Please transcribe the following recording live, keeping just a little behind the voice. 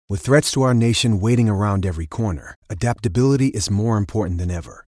With threats to our nation waiting around every corner, adaptability is more important than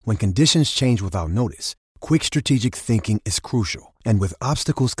ever. When conditions change without notice, quick strategic thinking is crucial. And with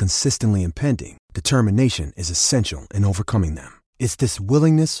obstacles consistently impending, determination is essential in overcoming them. It's this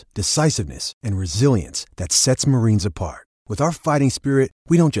willingness, decisiveness, and resilience that sets Marines apart. With our fighting spirit,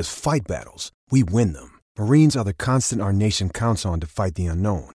 we don't just fight battles, we win them. Marines are the constant our nation counts on to fight the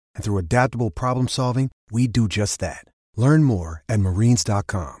unknown. And through adaptable problem solving, we do just that. Learn more at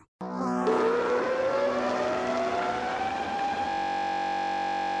marines.com.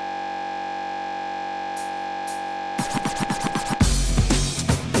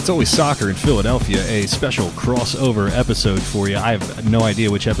 It's Always Soccer in Philadelphia, a special crossover episode for you. I have no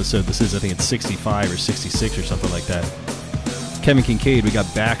idea which episode this is. I think it's 65 or 66 or something like that. Kevin Kincaid, we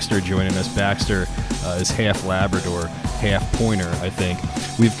got Baxter joining us. Baxter is half Labrador, half Pointer, I think.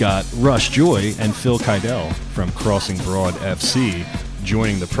 We've got Rush Joy and Phil Kydell from Crossing Broad FC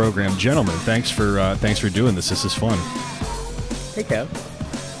joining the program. Gentlemen, thanks for doing this. This is fun. Hey, Kev.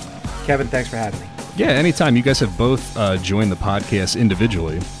 Kevin, thanks for having me. Yeah, anytime. You guys have both joined the podcast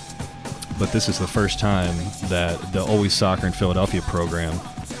individually, but this is the first time that the Always Soccer in Philadelphia program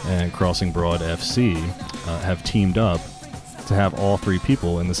and Crossing Broad FC have teamed up to have all three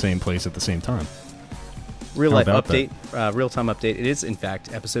people in the same place at the same time. Real-time update. It is, in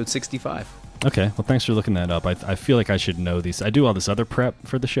fact, episode 65. Okay, well, thanks for looking that up. I feel like I should know these. I do all this other prep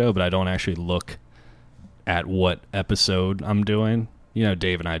for the show, but I don't actually look at what episode I'm doing. You know,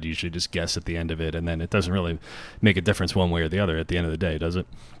 Dave and I usually just guess at the end of it, and then it doesn't really make a difference one way or the other at the end of the day, does it?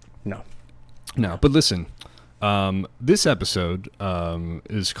 No. No, but listen, this episode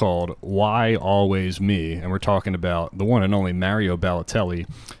is called Why Always Me, and we're talking about the one and only Mario Balotelli.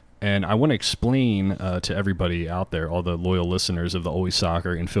 And I want to explain to everybody out there, all the loyal listeners of the Always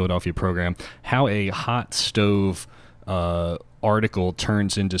Soccer in Philadelphia program, how a hot stove article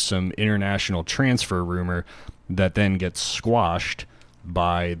turns into some international transfer rumor that then gets squashed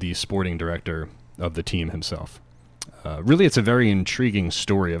by the sporting director of the team himself. Really, it's a very intriguing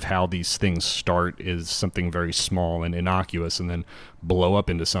story of how these things start is something very small and innocuous and then blow up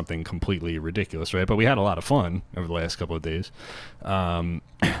into something completely ridiculous, right? But we had a lot of fun over the last couple of days. So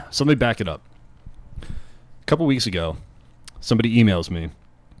let me back it up. A couple weeks ago, somebody emails me.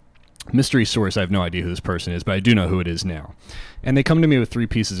 Mystery source, I have no idea who this person is, but I do know who it is now. And they come to me with three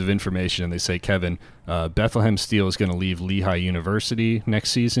pieces of information, and they say, Kevin, Bethlehem Steel is going to leave Lehigh University next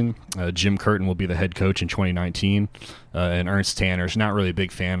season. Jim Curtin will be the head coach in 2019. And Ernst Tanner's not really a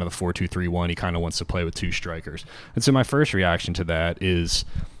big fan of the 4-2-3-1. He kind of wants to play with two strikers. And so my first reaction to that is,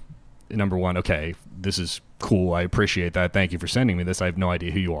 number one, okay, this is cool. I appreciate that. Thank you for sending me this. I have no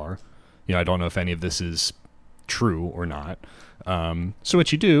idea who you are. You know, I don't know if any of this is true or not. So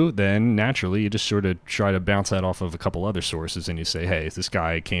what you do then, naturally, you just sort of try to bounce that off of a couple other sources, and you say, hey, this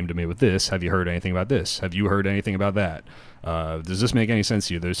guy came to me with this. Have you heard anything about this? Have you heard anything about that? Does this make any sense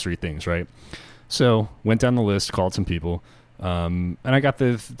to you? Those three things, right? So went down the list, called some people, and I got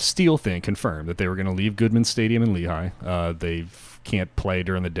the Steel thing confirmed, that they were going to leave Goodman Stadium in Lehigh. They can't play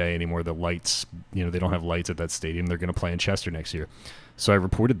during the day anymore. The lights, you know, they don't have lights at that stadium. They're going to play in Chester next year. So I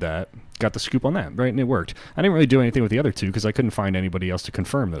reported that, got the scoop on that, right, and it worked. I didn't really do anything with the other two because I couldn't find anybody else to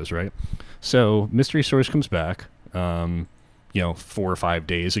confirm those, right? So mystery source comes back, 4 or 5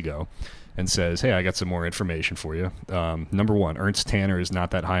 days ago and says, hey, I got some more information for you. Number one, Ernst Tanner is not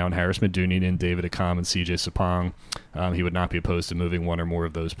that high on Harris Medunian, David Akam, and CJ Sapong. He would not be opposed to moving one or more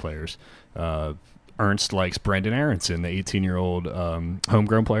of those players. Ernst likes Brendan Aronson, the 18-year-old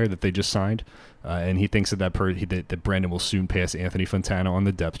homegrown player that they just signed. And he thinks that Brendan will soon pass Anthony Fontana on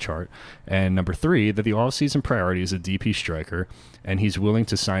the depth chart. And number three, that the off-season priority is a DP striker, and he's willing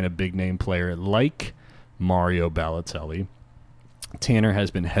to sign a big-name player like Mario Balotelli. Tanner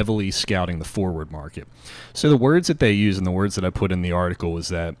has been heavily scouting the forward market. So the words that they use and the words that I put in the article was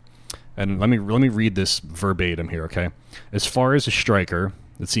that, and let me read this verbatim here, okay? As far as a striker,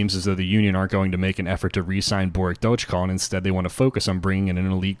 it seems as though the Union aren't going to make an effort to re-sign Borek Dochkal, and instead they want to focus on bringing in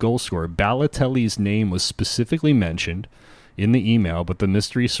an elite goal scorer. Balotelli's name was specifically mentioned in the email, but the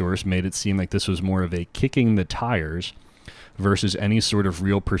mystery source made it seem like this was more of a kicking the tires versus any sort of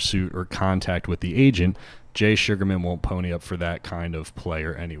real pursuit or contact with the agent. Jay Sugarman won't pony up for that kind of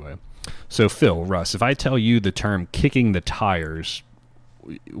player anyway. So, Phil, Russ, if I tell you the term kicking the tires,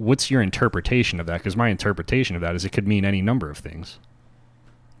 what's your interpretation of that? Because my interpretation of that is it could mean any number of things.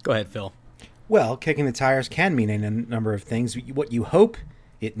 Go ahead, Phil. Well, kicking the tires can mean a number of things. What you hope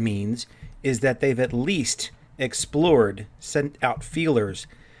it means is that they've at least explored, sent out feelers,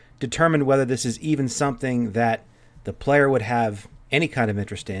 determined whether this is even something that the player would have any kind of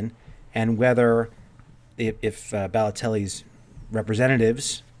interest in, and whether if Balotelli's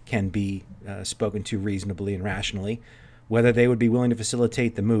representatives can be spoken to reasonably and rationally, whether they would be willing to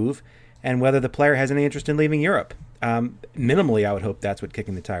facilitate the move, and whether the player has any interest in leaving Europe. Minimally, I would hope that's what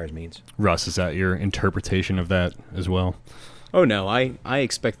kicking the tires means. Russ, is that your interpretation of that as well? Oh, no. I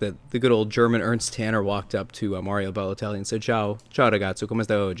expect that the good old German Ernst Tanner walked up to Mario Balotelli and said, ciao ragazzo, come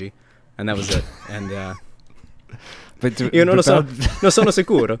sta oggi? And that was it. And io non sono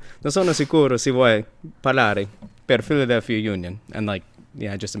sicuro se vuoi parlare per Philadelphia Union. And like,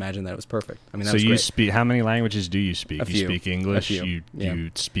 yeah, I just imagine that it was perfect. I mean, that was you great. speak, how many languages do you speak? A few. You speak English, A few.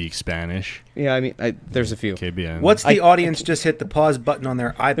 you speak Spanish. Yeah, I mean, there's a few. KBN. What's the audience just hit the pause button on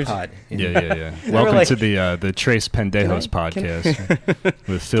their iPod? Yeah. Welcome like, to the Trace Pendejos podcast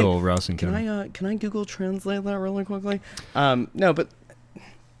with Phil, Russ, and Kevin. Can I Google Translate that really quickly? No, but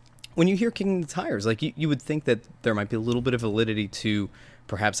when you hear kicking the tires, like you would think that there might be a little bit of validity to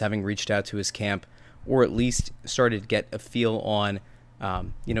perhaps having reached out to his camp, or at least started to get a feel on,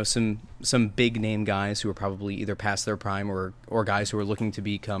 some big name guys who are probably either past their prime or guys who are looking to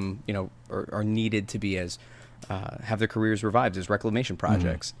become, or are needed to be as have their careers revived as reclamation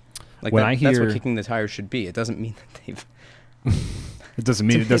projects. Like that's what kicking the tires should be. It doesn't mean that they've. It doesn't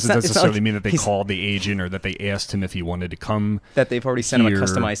necessarily mean that they called the agent or that they asked him if he wanted to come. That they've already sent him a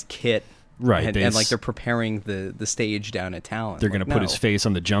customized kit. Right. And like they're preparing the stage down at Talent. They're going to put his face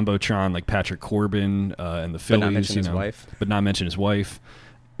on the Jumbotron like Patrick Corbin and the Phillies. But not mention his wife. But not mention his wife.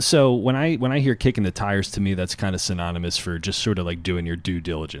 So when I hear kicking the tires, to me, that's kind of synonymous for just sort of like doing your due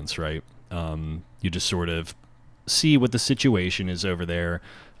diligence, right? You just sort of see what the situation is over there.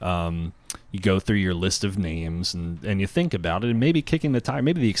 You go through your list of names and you think about it, and maybe kicking the tire,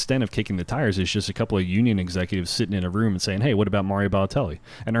 maybe the extent of kicking the tires is just a couple of union executives sitting in a room and saying, hey, what about Mario Balotelli?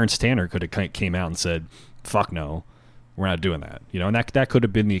 And Ernst Tanner could have came out and said, fuck no, we're not doing that. And that could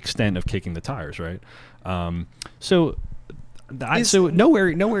have been the extent of kicking the tires, right? So nowhere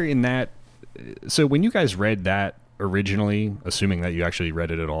in that. So when you guys read that originally, assuming that you actually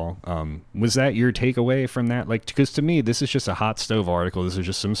read it at all, was that your takeaway from that? Like, because to me, this is just a hot stove article. This is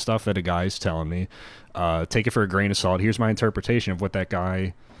just some stuff that a guy's telling me. Take it for a grain of salt. Here's my interpretation of what that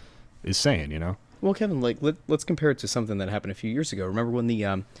guy is saying. Well, Kevin, like let's compare it to something that happened a few years ago. Remember when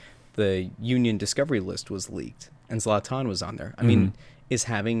the Union Discovery list was leaked and Zlatan was on there? I mean, is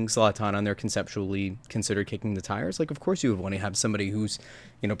having Zlatan on there conceptually considered kicking the tires? Like, of course you would want to have somebody who's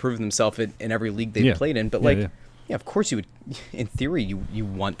proven themselves in every league they've played in, but yeah, of course you would. In theory, you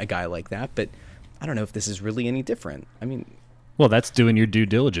want a guy like that, but I don't know if this is really any different. I mean, well, that's doing your due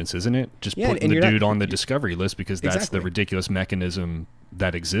diligence, isn't it? Just putting the dude on the discovery list because that's Exactly. the ridiculous mechanism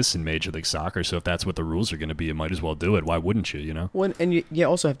that exists in Major League Soccer. So if that's what the rules are going to be, you might as well do it. Why wouldn't you? Well, and you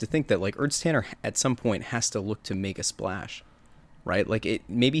also have to think that like Ernst Tanner at some point has to look to make a splash, right? Like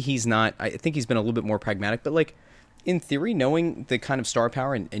maybe he's not. I think he's been a little bit more pragmatic, but like. In theory, knowing the kind of star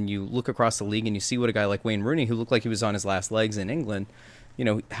power, and you look across the league and you see what a guy like Wayne Rooney, who looked like he was on his last legs in England,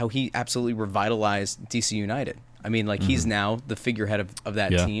 how he absolutely revitalized DC United. I mean, like he's now the figurehead of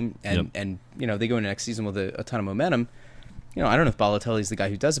that team, and they go into next season with a ton of momentum. I don't know if Balotelli's the guy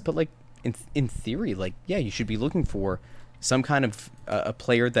who does it, but like in theory, like you should be looking for some kind of a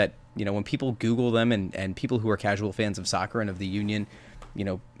player that when people Google them and people who are casual fans of soccer and of the Union,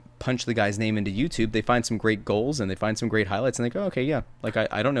 punch the guy's name into YouTube, they find some great goals and they find some great highlights and they go, okay, yeah, like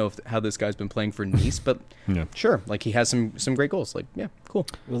I don't know how this guy's been playing for Nice, but sure, like he has some great goals, like yeah, cool.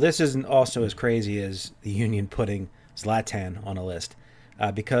 Well, this isn't also as crazy as the Union putting Zlatan on a list,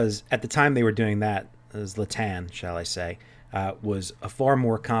 because at the time they were doing that, Zlatan, shall I say, was a far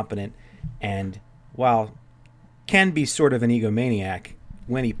more competent and while can be sort of an egomaniac,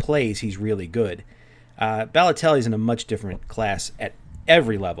 when he plays, he's really good. Balotelli's in a much different class at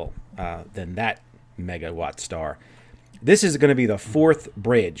every level than that megawatt star. This is going to be the fourth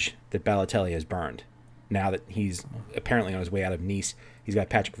bridge that Balotelli has burned. Now that he's apparently on his way out of Nice, he's got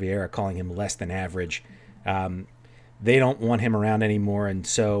Patrick Vieira calling him less than average. They don't want him around anymore, and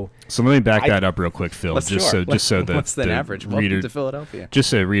so let me back that up real quick, Phil. Just so the less than average. Welcome to Philadelphia.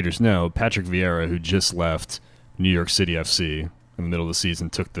 Just so readers know, Patrick Vieira, who just left New York City FC in the middle of the season,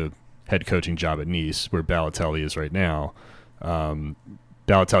 took the head coaching job at Nice, where Balotelli is right now.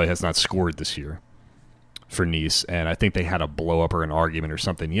 Balotelli has not scored this year for Nice, and I think they had a blow-up or an argument or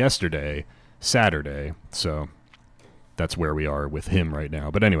something Saturday, so that's where we are with him right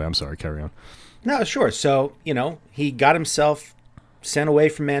now. But anyway, I'm sorry, carry on. No, sure. So, he got himself sent away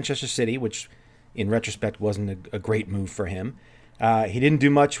from Manchester City, which in retrospect wasn't a great move for him. He didn't do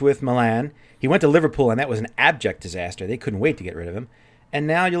much with Milan. He went to Liverpool, and that was an abject disaster. They couldn't wait to get rid of him. And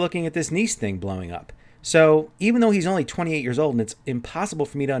now you're looking at this Nice thing blowing up. So even though he's only 28 years old, and it's impossible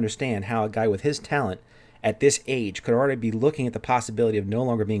for me to understand how a guy with his talent at this age could already be looking at the possibility of no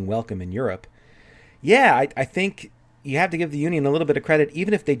longer being welcome in Europe. Yeah, I think you have to give the Union a little bit of credit,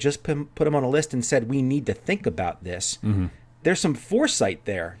 even if they just put him on a list and said, we need to think about this. Mm-hmm. There's some foresight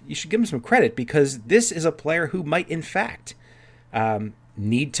there. You should give him some credit, because this is a player who might, in fact,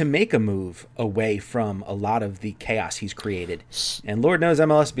 need to make a move away from a lot of the chaos he's created. And Lord knows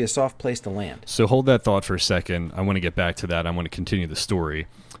MLS would be a soft place to land. So hold that thought for a second. I want to get back to that. I want to continue the story.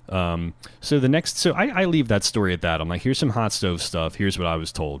 So I leave that story at that. I'm like, here's some hot stove stuff. Here's what I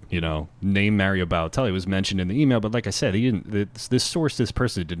was told. Name Mario Balotelli was mentioned in the email, but like I said, this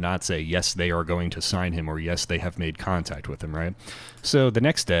person did not say, yes, they are going to sign him, or yes, they have made contact with him, right? So the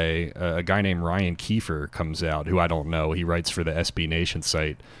next day, a guy named Ryan Kiefer comes out, who I don't know. He writes for the SB Nation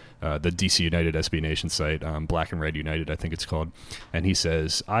site, the DC United SB Nation site, Black and Red United, I think it's called. And he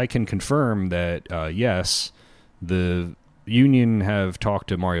says, I can confirm that, yes, the Union have talked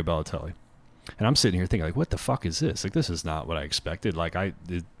to Mario Balotelli. And I'm sitting here thinking, like, what the fuck is this? Like, this is not what I expected. Like,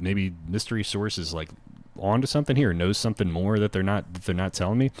 maybe mystery source is like onto something here, knows something more that they're not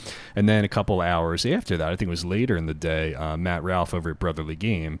telling me. And then a couple hours after that, I think it was later in the day, Matt Ralph over at Brotherly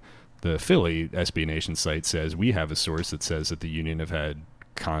Game, the Philly SB Nation site, says we have a source that says that the Union have had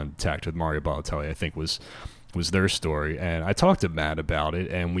contact with Mario Balotelli. I think was their story. And I talked to Matt about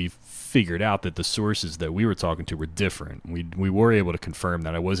it, and we figured out that the sources that we were talking to were different. We were able to confirm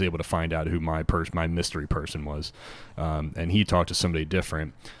that. I was able to find out who my mystery person was, and he talked to somebody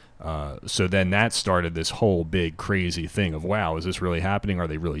different. So then that started this whole big crazy thing of, wow, is this really happening? Are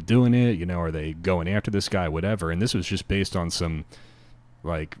they really doing it? Are they going after this guy? Whatever. And this was just based on some,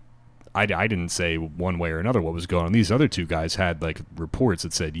 like, I didn't say one way or another what was going on. These other two guys had like reports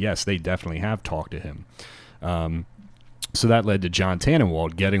that said, yes, they definitely have talked to him. So that led to John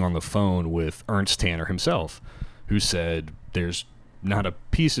Tannenwald getting on the phone with Ernst Tanner himself, who said there's not a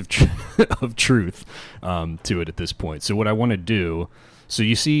piece of of truth to it at this point. So what I want to do, so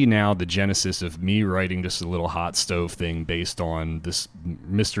you see now the genesis of me writing just a little hot stove thing based on this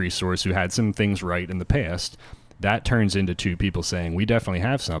mystery source who had some things right in the past. That turns into two people saying, we definitely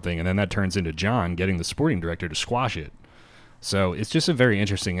have something, and then that turns into John getting the sporting director to squash it. So it's just a very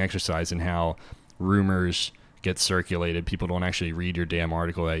interesting exercise in how rumors get circulated. People don't actually read your damn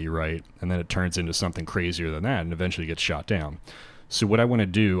article that you write, and then it turns into something crazier than that and eventually gets shot down. So what I want to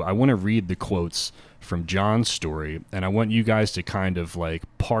do, I want to read the quotes from John's story, and I want you guys to kind of like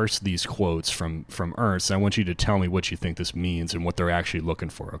parse these quotes from Ernst. I want you to tell me what you think this means and what they're actually looking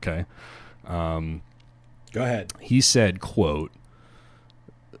for, okay? Go ahead. He said, quote,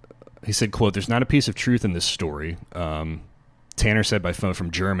 there's not a piece of truth in this story. Tanner said by phone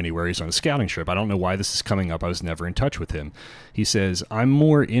from Germany, where he's on a scouting trip. I don't know why this is coming up. I was never in touch with him. He says, I'm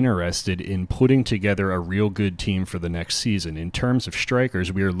more interested in putting together a real good team for the next season. In terms of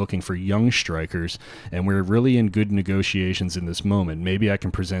strikers, we are looking for young strikers, and we're really in good negotiations in this moment. Maybe I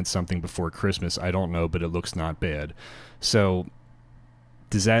can present something before Christmas. I don't know, but it looks not bad. So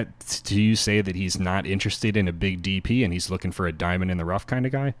do you say that he's not interested in a big DP and he's looking for a diamond in the rough kind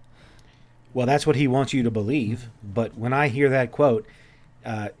of guy? Well, that's what he wants you to believe. But when I hear that quote,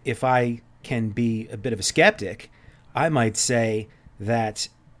 if I can be a bit of a skeptic, I might say that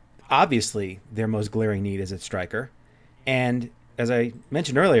obviously their most glaring need is at striker. And as I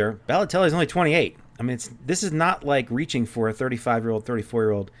mentioned earlier, Balotelli is only 28. I mean, this is not like reaching for a 35-year-old,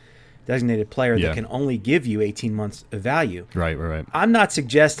 34-year-old designated player that can only give you 18 months of value. Right. I'm not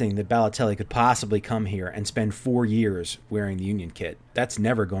suggesting that Balotelli could possibly come here and spend 4 years wearing the Union kit. That's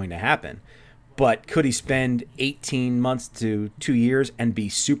never going to happen. But could he spend 18 months to 2 years and be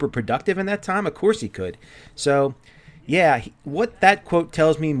super productive in that time? Of course he could. So, yeah, what that quote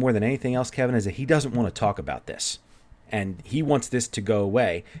tells me more than anything else, Kevin, is that he doesn't want to talk about this. And he wants this to go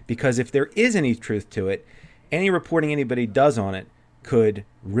away, because if there is any truth to it, any reporting anybody does on it could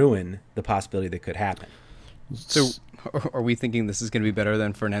ruin the possibility that could happen. So are we thinking this is going to be better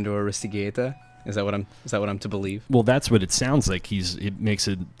than Fernando Aristeguieta? Is that what I'm to believe? Well, that's what it sounds like. It makes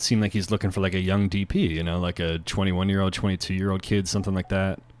it seem like he's looking for like a young DP, like a 21-year-old, 22-year-old kid, something like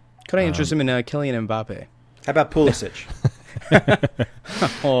that. Could I interest him in Kylian Mbappe? How about Pulisic?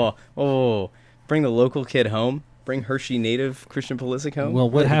 Bring the local kid home. Bring Hershey native Christian Pulisic home. Well,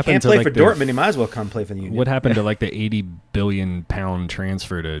 what happened to play for Dortmund? He might as well come play for the Union. What happened to like the 80 billion pound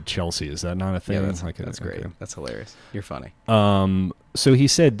transfer to Chelsea? Is that not a thing? Yeah, that's great. Okay. That's hilarious. You're funny. So he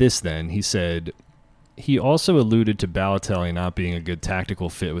said this. Then he said he also alluded to Balotelli not being a good tactical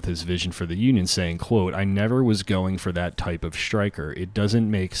fit with his vision for the Union, saying, "quote I never was going for that type of striker. It doesn't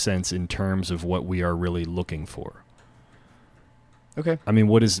make sense in terms of what we are really looking for." Okay. I mean,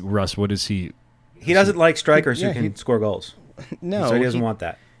 what is Russ? What is he? He doesn't like strikers who can score goals. No, so he doesn't want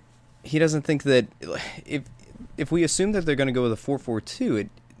that. he doesn't think that if we assume that they're going to go with a 4-4-2, it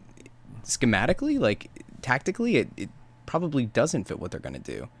schematically, like tactically, it probably doesn't fit what they're going to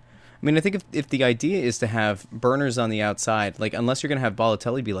do. I mean, I think if the idea is to have burners on the outside, like unless you're going to have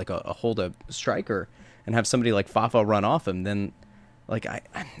Balotelli be like a hold-up striker and have somebody like Fafa run off him, then like I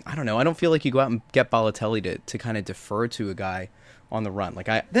don't know. I don't feel like you go out and get Balotelli to kind of defer to a guy on the run.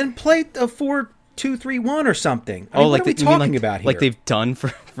 Then play a 4-2-3-1 or something. I mean, what are we talking about here? Like they've done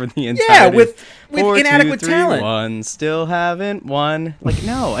for the entire yeah, with inadequate talent. 1, still haven't won. Like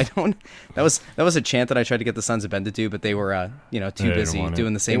no, I don't. That was a chant that I tried to get the Sons of Ben to do, but they were too busy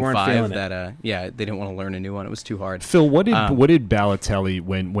doing the same five that they didn't want to learn a new one. It was too hard. Phil, what did Balotelli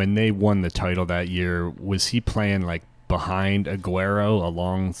when they won the title that year? Was he playing like behind Aguero,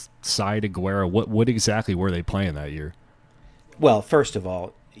 alongside Aguero? What exactly were they playing that year? Well, first of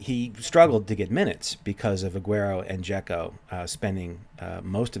all, he struggled to get minutes because of Aguero and Dzeko spending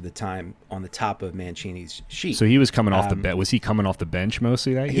most of the time on the top of Mancini's sheet. So he was coming off the bench. Was he coming off the bench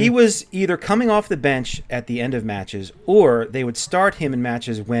mostly that year? He was either coming off the bench at the end of matches, or they would start him in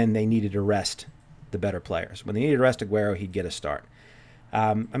matches when they needed to rest the better players. When they needed to rest Aguero, he'd get a start.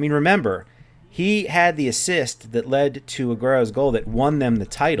 I mean, remember, he had the assist that led to Aguero's goal that won them the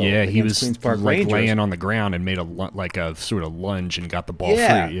title. Yeah, he was Queens Park like Rangers. laying on the ground and made a sort of lunge and got the ball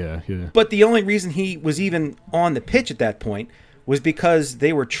free. Yeah. But the only reason he was even on the pitch at that point was because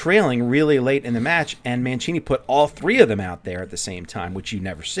they were trailing really late in the match, and Mancini put all three of them out there at the same time, which you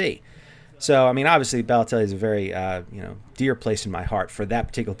never see. So, I mean, obviously, Balotelli is a very dear place in my heart for that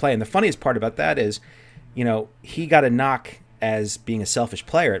particular play. And the funniest part about that is, he got a knock as being a selfish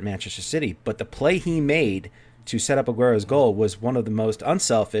player at Manchester City, but the play he made to set up Aguero's goal was one of the most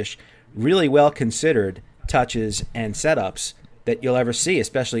unselfish, really well-considered touches and setups that you'll ever see,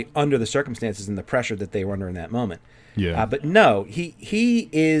 especially under the circumstances and the pressure that they were under in that moment. Yeah. But no, he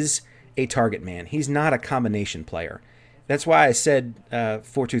is a target man. He's not a combination player. That's why I said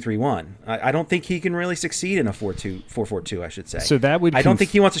 4-2-3-1. I don't think he can really succeed in a 4-4-2, I should say. So that would I don't think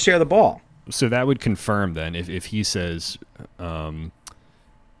he wants to share the ball. So that would confirm then if he says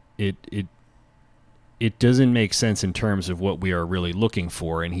it doesn't make sense in terms of what we are really looking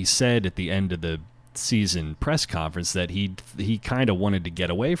for. And he said at the end of the season press conference that he kind of wanted to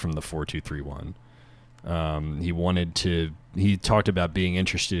get away from the 4-2-3-1. He talked about being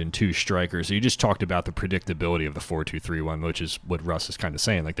interested in two strikers. He just talked about the predictability of the 4-2-3-1, which is what Russ is kind of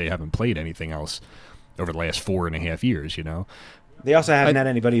saying. Like they haven't played anything else over the last 4.5 years, They also haven't had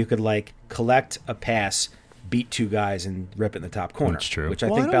anybody who could collect a pass, beat two guys, and rip it in the top corner. That's true. Which I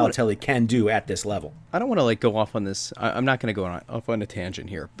think Balotelli can do at this level. I don't want to go off on this. I'm not going to go off on a tangent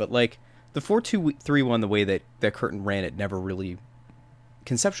here, but the 4-2-3-1, the way that Curtin ran it, never really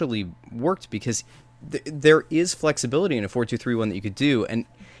conceptually worked because there is flexibility in a 4-2-3-1 that you could do, and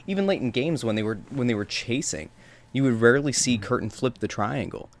even late in games when they were chasing, you would rarely see Curtin flip the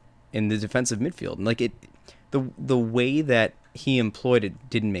triangle in the defensive midfield, and the way that he employed it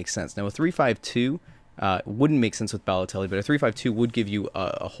didn't make sense. Now a 3-5-2 wouldn't make sense with Balotelli, but a 3-5-2 would give you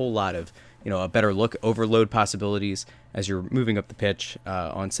a whole lot of a better look, overload possibilities as you're moving up the pitch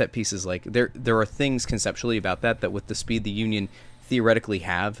on set pieces. Like there are things conceptually about that with the speed the Union theoretically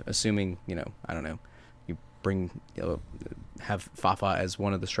have, assuming I don't know, you bring have Fafa as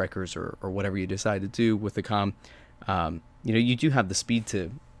one of the strikers or whatever you decide to do with the comm. You do have the speed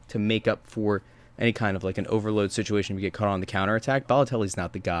to make up for any kind of an overload situation if you get caught on the counterattack. Balotelli's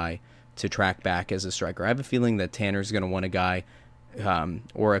not the guy to track back as a striker. I have a feeling that Tanner's going to want a guy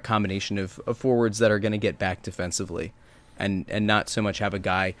or a combination of forwards that are going to get back defensively and not so much have a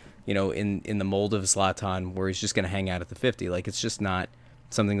guy, in the mold of Zlatan where he's just going to hang out at the 50. It's just not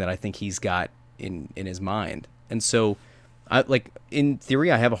something that I think he's got in his mind. And so in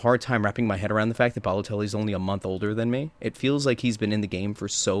theory, I have a hard time wrapping my head around the fact that Balotelli's only a month older than me. It feels like he's been in the game for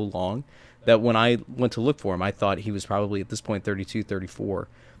so long that when I went to look for him, I thought he was probably at this point 32, 34.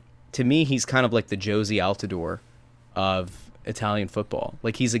 To me, he's kind of like the Josie Altidore of Italian football.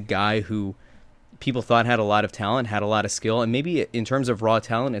 He's a guy who people thought had a lot of talent, had a lot of skill, and maybe in terms of raw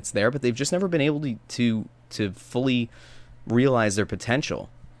talent, it's there, but they've just never been able to fully realize their potential.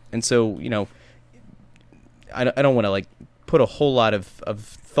 And so, I don't want to put a whole lot of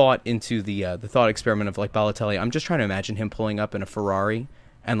thought into the thought experiment of Balotelli. I'm just trying to imagine him pulling up in a Ferrari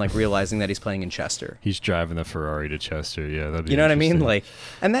and realizing that he's playing in Chester. He's driving the Ferrari to Chester. Yeah, that'd be what I mean?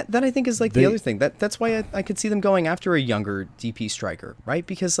 And that I think is the other thing. That's why I could see them going after a younger DP striker, right?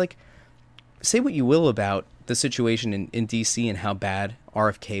 Because say what you will about the situation in DC and how bad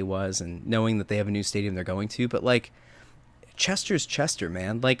RFK was, and knowing that they have a new stadium they're going to, but Chester's Chester,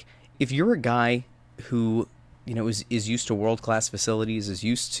 man. If you're a guy who is used to world-class facilities, is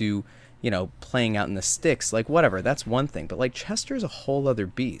used to, playing out in the sticks, like, whatever, that's one thing. But, like, Chester's a whole other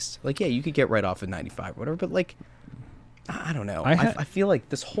beast. Like, yeah, you could get right off at 95 or whatever, but, like, I don't know. I feel like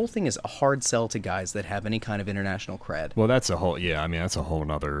this whole thing is a hard sell to guys that have any kind of international cred. Well, that's a whole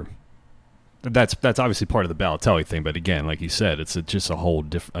nother... That's obviously part of the Balotelli thing, but again, like you said, it's just a whole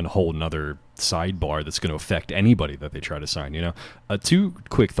nother sidebar that's going to affect anybody that they try to sign. Two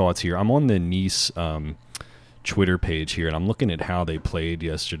quick thoughts here. I'm on the Nice Twitter page here, and I'm looking at how they played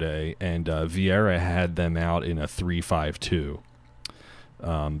yesterday, and Vieira had them out in a 3-5-2.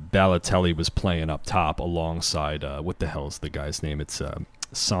 Balotelli was playing up top alongside what the hell's the guy's name? It's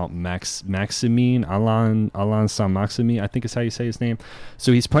Maximine Alain Saint-Maximin, I think is how you say his name.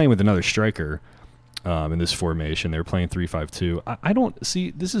 So he's playing with another striker in this formation. They're playing 3-5-2. I don't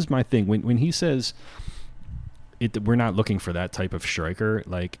see. This is my thing. When he says we're not looking for that type of striker.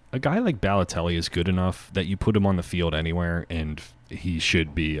 Like a guy like Balotelli is good enough that you put him on the field anywhere, and he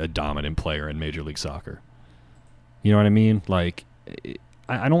should be a dominant player in Major League Soccer. You know what I mean? Like.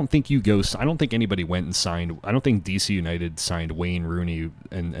 I don't think I don't think anybody went and signed. I don't think DC United signed Wayne Rooney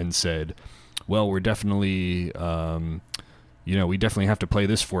and said, well, we're definitely, we definitely have to play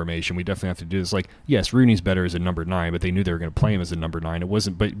this formation. We definitely have to do this. Like, yes, Rooney's better as a number 9, but they knew they were going to play him as a number 9. It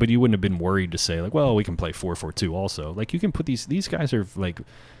wasn't, but you wouldn't have been worried to say like, well, we can play 4-4-2 also. Like you can put these guys are like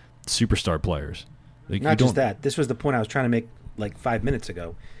superstar players. Like, Not just that. This was the point I was trying to make like 5 minutes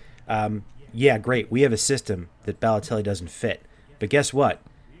ago. Yeah, great. We have a system that Balotelli doesn't fit. But guess what?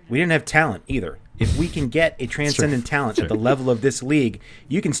 We didn't have talent either. If we can get a transcendent talent at the level of this league,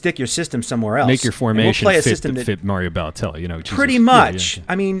 you can stick your system somewhere else. Make your formation fit Mario Balotelli. Pretty much. Yeah.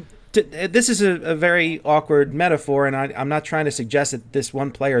 I mean, this is a very awkward metaphor, and I'm not trying to suggest that this one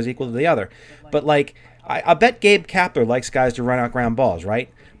player is equal to the other. But, like, I bet Gabe Kapler likes guys to run out ground balls,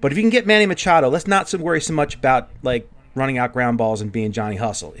 right? But if you can get Manny Machado, let's not worry so much about, like, running out ground balls and being Johnny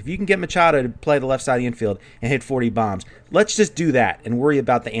Hustle. If you can get Machado to play the left side of the infield and hit 40 bombs, let's just do that and worry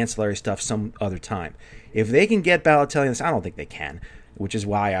about the ancillary stuff some other time. If they can get Balotelli in this, I don't think they can, which is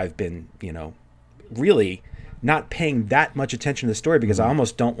why I've been, really not paying that much attention to the story because I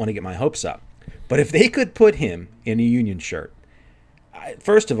almost don't want to get my hopes up. But if they could put him in a Union shirt,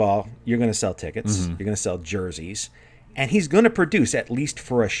 first of all, you're going to sell tickets, you're going to sell jerseys, and he's going to produce at least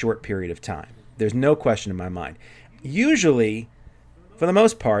for a short period of time. There's no question in my mind. Usually, for the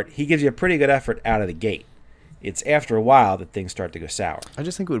most part, he gives you a pretty good effort out of the gate. It's after a while that things start to go sour. I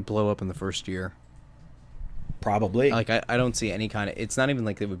just think it would blow up in the first year. Probably. Like, I don't see any kind of... It's not even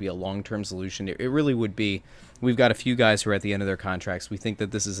like it would be a long-term solution. It really would be... We've got a few guys who are at the end of their contracts. We think that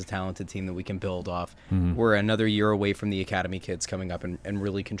this is a talented team that we can build off. We're another year away from the academy kids coming up and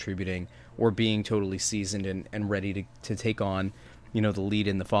really contributing or being totally seasoned and ready to take on... the lead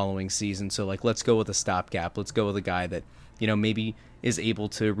in the following season. So, like, let's go with a stopgap. Let's go with a guy that, maybe is able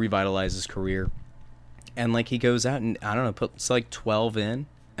to revitalize his career. And, like, he goes out and, I don't know, puts, like, 12 in,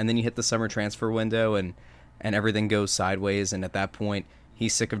 and then you hit the summer transfer window, and everything goes sideways, and at that point,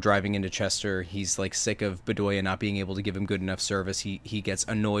 he's sick of driving into Chester. He's, like, sick of Bedoya not being able to give him good enough service. He gets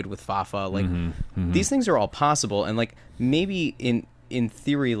annoyed with Fafa. Like, these things are all possible, and, like, maybe in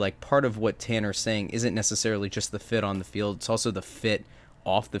theory, like, part of what Tanner's saying isn't necessarily just the fit on the field. It's also the fit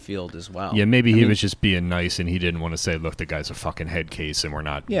off the field as well. Yeah, maybe he was just being nice and he didn't want to say, look, the guy's a fucking head case and we're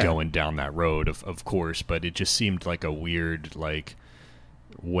not going down that road, of course. But it just seemed like a weird, like,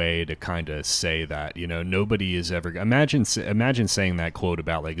 way to kind of say that. Nobody is ever... Imagine saying that quote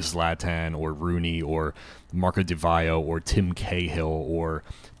about, like, Zlatan or Rooney or Marco Di Vaio or Tim Cahill or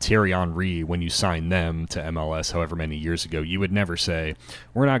Thierry Henry when you signed them to MLS however many years ago. You would never say,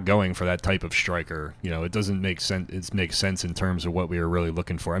 we're not going for that type of striker. It doesn't make sense. It makes sense in terms of what we were really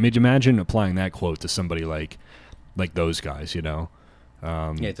looking for. I mean, imagine applying that quote to somebody like those guys,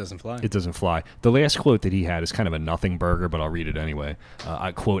 Yeah, it doesn't fly. It doesn't fly. The last quote that he had is kind of a nothing burger, but I'll read it anyway.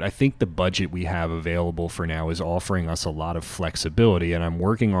 I quote, "I think the budget we have available for now is offering us a lot of flexibility, and I'm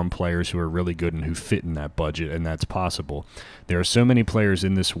working on players who are really good and who fit in that budget, and that's possible. There are so many players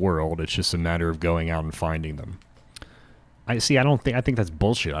in this world, it's just a matter of going out and finding them." I think that's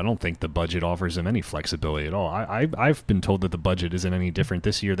bullshit. I don't think the budget offers them any flexibility at all. I've been told that the budget isn't any different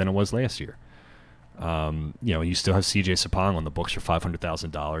this year than it was last year. You still have CJ Sapong on the books for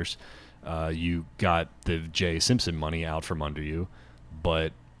 $500,000. You got the Jay Simpson money out from under you,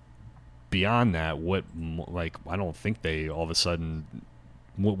 but beyond that, I don't think they all of a sudden.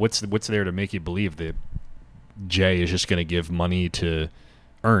 What's there to make you believe that Jay is just going to give money to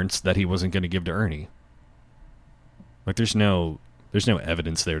Ernst that he wasn't going to give to Ernie? Like, there's no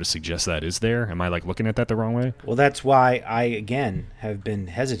evidence there to suggest that, is there? Am I, like, looking at that the wrong way? Well, that's why I again have been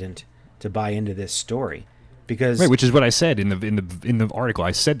hesitant to buy into this story, because Right, which is what I said in the article.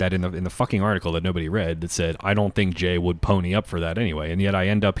 I said that in the fucking article that nobody read, that said I don't think Jay would pony up for that anyway. And yet I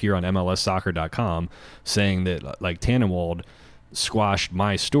end up here on MLSsoccer.com saying that like Tannenwald squashed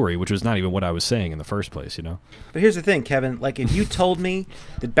my story, which was not even what I was saying in the first place, you know. But here's the thing, Kevin. Like, if you told me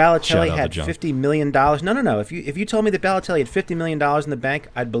that Shout Balotelli out had to John. $50 million, no. If you told me that Balotelli had $50 million in the bank,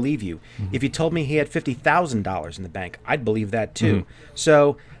 I'd believe you. If you told me he had $50,000 in the bank, I'd believe that too.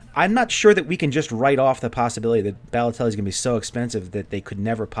 So I'm not sure that we can just write off the possibility that Balotelli is going to be so expensive that they could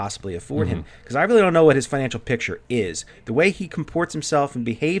never possibly afford him, because I really don't know what his financial picture is. The way he comports himself and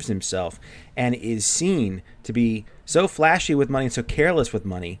behaves himself and is seen to be so flashy with money and so careless with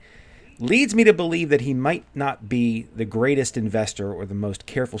money leads me to believe that he might not be the greatest investor or the most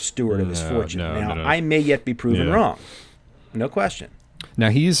careful steward of his fortune. Now, I may yet be proven wrong. No question.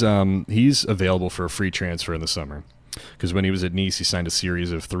 Now he's available for a free transfer in the summer, because when he was at Nice, he signed a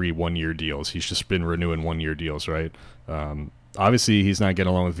series of 3 one-year deals. He's just been renewing one-year deals, right? Obviously, he's not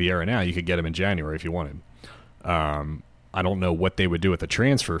getting along with Vieira now. You could get him in January if you wanted. I don't know what they would do with the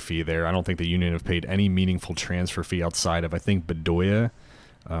transfer fee there. I don't think the Union have paid any meaningful transfer fee outside of, I think, Bedoya.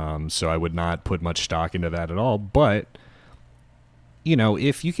 So I would not put much stock into that at all. But, you know,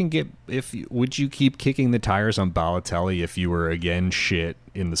 would you keep kicking the tires on Balotelli if you were, again, shit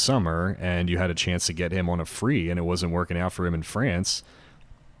in the summer and you had a chance to get him on a free and it wasn't working out for him in France?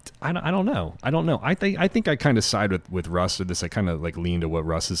 I don't know. I think I kind of side with Russ with this. I kind of like lean to what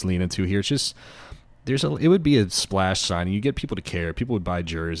Russ is leaning to here. It's just it would be a splash signing. You get people to care. People would buy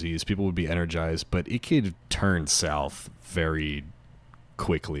jerseys. People would be energized. But it could turn south very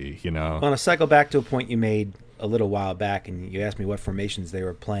quickly, you know. I want to cycle back to a point you made a little while back, and you asked me what formations they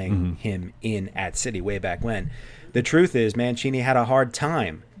were playing him in at City way back when. The truth is, Mancini had a hard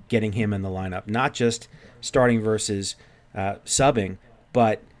time getting him in the lineup, not just starting versus subbing,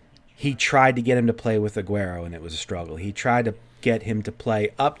 but he tried to get him to play with Aguero, and it was a struggle. He tried to get him to play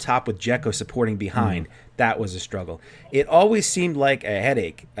up top with Dzeko supporting behind. That was a struggle. It always seemed like a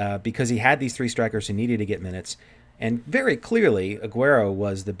headache because he had these 3 strikers who needed to get minutes, and very clearly Aguero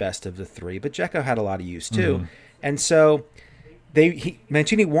was the best of the 3, but Dzeko had a lot of use too. And so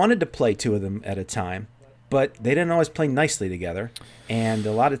Mancini wanted to play 2 of them at a time, but they didn't always play nicely together. And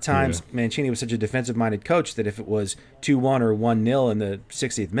a lot of times Mancini was such a defensive-minded coach that if it was 2-1 or 1-0 in the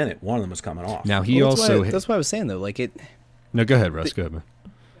 60th minute, one of them was coming off. Now that's why I was saying though, like it. No, go ahead, Russ. Go ahead, man.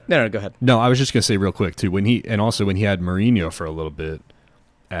 No, go ahead. No, I was just gonna say real quick too. When he had Mourinho for a little bit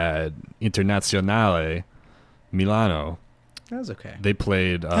at Internazionale Milano, That was okay. they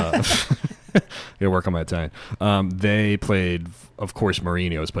played. Gotta work on my Italian. They played, of course,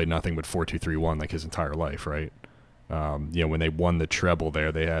 Mourinho has played nothing but 4-2-3-1 like his entire life, right? When they won the treble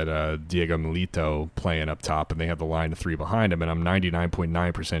there, they had Diego Milito playing up top, and they had the line of 3 behind him. And I'm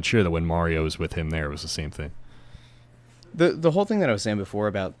 99.9% sure that when Mario was with him there, it was the same thing. The whole thing that I was saying before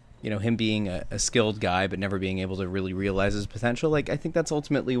about him being a skilled guy but never being able to really realize his potential, like I think that's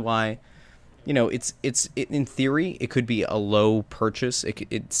ultimately why. It's in theory it could be a low purchase.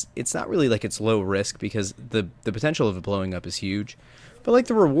 It's not really like it's low risk because the potential of it blowing up is huge, but like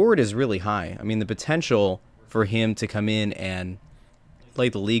the reward is really high. I mean, the potential for him to come in and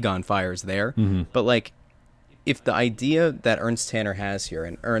light the league on fire is there. But like, if the idea that Ernst Tanner has here,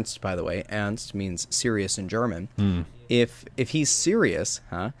 and Ernst, by the way, Ernst means serious in German. If he's serious,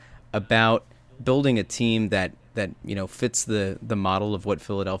 about building a team that fits the model of what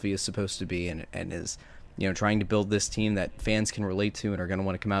Philadelphia is supposed to be, and is trying to build this team that fans can relate to and are going to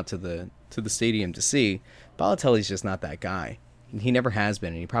want to come out to the stadium to see, Balotelli's just not that guy. He never has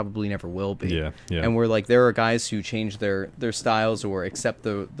been, and he probably never will be. Yeah. And we're like, there are guys who change their styles or accept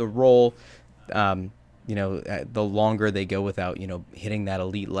the role, the longer they go without hitting that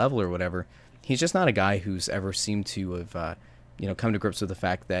elite level or whatever. He's just not a guy who's ever seemed to have come to grips with the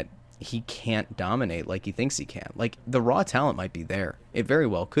fact that he can't dominate like he thinks he can. Like, the raw talent might be there. It very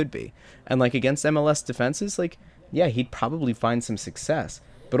well could be. And like against MLS defenses, like, yeah, he'd probably find some success.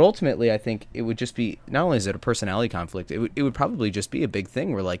 But ultimately, I think it would just be, not only is it a personality conflict, it would probably just be a big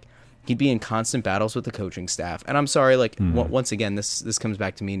thing where like he'd be in constant battles with the coaching staff. And I'm sorry, like once again, this comes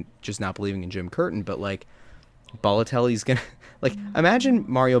back to me just not believing in Jim Curtin, but like Balotelli's gonna like, imagine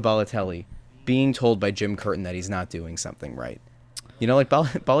Mario Balotelli being told by Jim Curtin that he's not doing something right. Like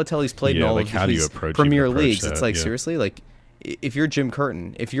Balotelli's played in all like of how do you these approach Premier even approach Leagues. that? It's like, Yeah. seriously, like if you're Jim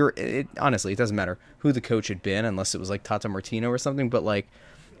Curtin, honestly, it doesn't matter who the coach had been unless it was like Tata Martino or something. But like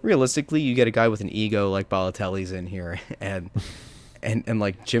realistically, you get a guy with an ego like Balotelli's in here, and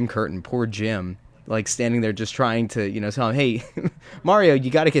like Jim Curtin, poor Jim, like standing there just trying to, tell him, hey, Mario, you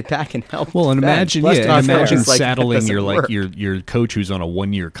got to get back and help. Well, and defend." imagine It's like, that saddling doesn't work. your coach who's on a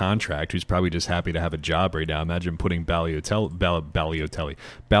 1-year contract, who's probably just happy to have a job right now. Imagine putting Balotelli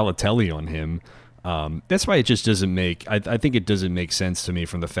on him. That's why it just doesn't make. I think it doesn't make sense to me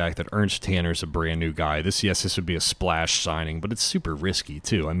from the fact that Ernst Tanner's a brand new guy. This would be a splash signing, but it's super risky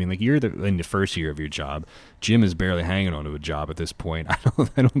too. I mean, like you're in the first year of your job. Jim is barely hanging on to a job at this point.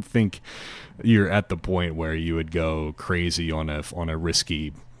 I don't think you're at the point where you would go crazy on a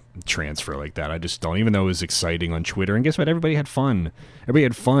risky transfer like that. I just don't. Even though it was exciting on Twitter, and guess what? Everybody had fun.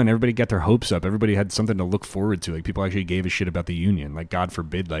 Everybody got their hopes up. Everybody had something to look forward to. Like people actually gave a shit about the Union. Like God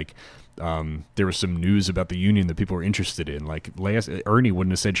forbid, like. There was some news about the Union that people were interested in. Like Ernie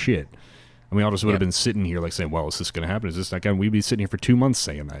wouldn't have said shit. And we all just would have been sitting here like saying, well, is this going to happen? Is this like, and we'd be sitting here for 2 months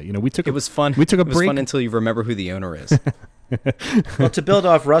saying that. It was fun. We took a It was break. fun until you remember who the owner is. Well, to build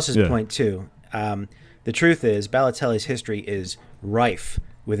off Russ's point too, the truth is Balotelli's history is rife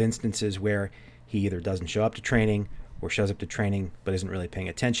with instances where he either doesn't show up to training or shows up to training but isn't really paying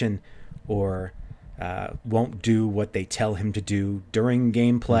attention, or won't do what they tell him to do during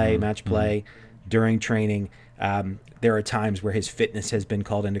gameplay, match play, during training. There are times where his fitness has been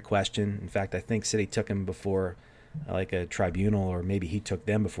called into question. In fact, I think City took him before like a tribunal, or maybe he took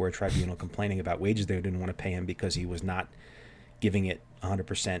them before a tribunal, complaining about wages they didn't want to pay him because he was not giving it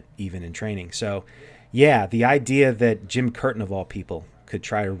 100% even in training. So, yeah, the idea that Jim Curtin, of all people, could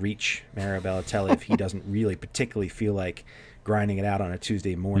try to reach Mario Balotelli if he doesn't really particularly feel like grinding it out on a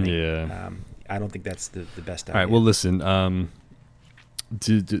Tuesday morning. Yeah. I don't think that's the best idea. All right, well, listen,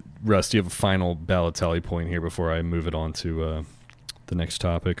 Russ, do you have a final Balotelli point here before I move it on to the next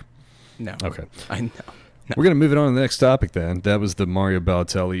topic? No. Okay. I know. No. We're going to move it on to the next topic then. That was the Mario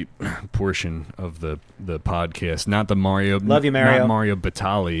Balotelli portion of the podcast, not the Mario. Love you, Mario. Not Mario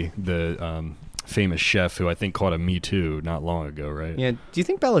Batali, the famous chef who I think caught a Me Too not long ago, right? Yeah. Do you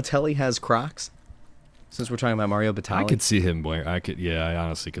think Balotelli has Crocs? Since we're talking about Mario Batali. I could see him wearing. I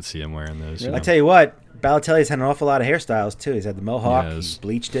honestly could see him wearing those. Really? I tell you what, Balotelli's had an awful lot of hairstyles too. He's had the mohawk, Yes. he's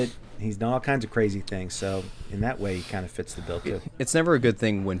bleached it, he's done all kinds of crazy things. So in that way, he kind of fits the bill too. It's never a good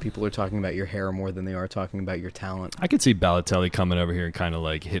thing when people are talking about your hair more than they are talking about your talent. I could see Balotelli coming over here and kind of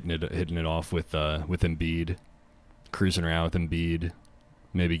like hitting it off with Embiid, cruising around with Embiid,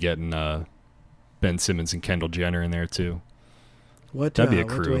 maybe getting Ben Simmons and Kendall Jenner in there too. That'd be a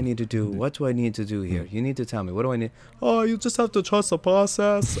What do crew. I need to do? What do I need to do here? You need to tell me. What do I need? Oh, you just have to trust the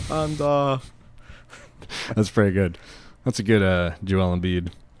process and That's pretty good. That's a good Joel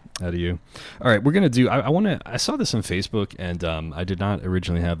Embiid out of you. All right, we're gonna do. I saw this on Facebook, and I did not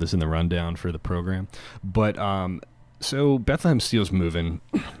originally have this in the rundown for the program, but so Bethlehem Steel's moving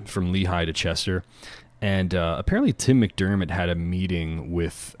from Lehigh to Chester, and apparently Tim McDermott had a meeting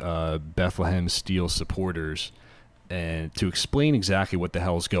with Bethlehem Steel supporters. And to explain exactly what the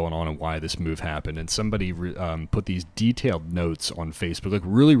hell is going on and why this move happened. And somebody put these detailed notes on Facebook, like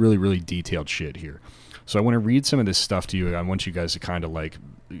really, really, really detailed shit here. So I want to read some of this stuff to you. I want you guys to kind of like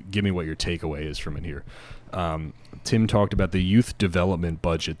give me what your takeaway is from it here. Tim talked about the youth development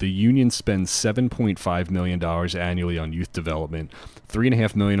budget. The union spends $7.5 million annually on youth development,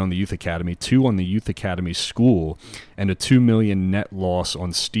 $3.5 million on the youth academy, $2 million on the youth academy school, and a $2 million net loss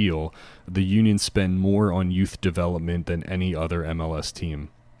on Steel. The union spend more on youth development than any other MLS team.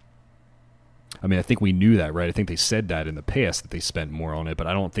 I mean, I think we knew that, right? I think they said that in the past that they spent more on it, but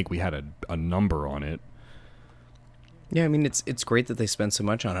I don't think we had a number on it. yeah, I mean it's great that they spend so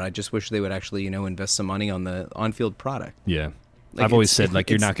much on it. I just wish they would actually invest some money on the on-field product. Yeah. Like, I've always it's- said, like,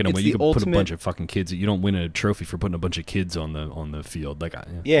 you're it's- not going to it's win. the You can put a ultimate- bunch of fucking kids. You don't win a trophy for putting a bunch of kids on the field. Like,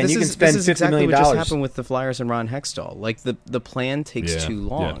 Yeah, and this you can is, spend this is $50 exactly million. what just happened with the Flyers and Ron Hextall. Like the plan takes Yeah, too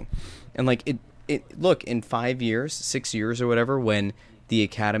long, yeah. and like it look in 5 years, 6 years or whatever, when the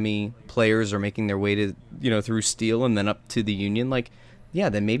academy players are making their way to through Steel and then up to the union, like yeah,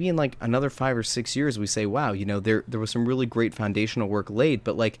 then maybe in like another 5 or 6 years we say, wow, there was some really great foundational work laid,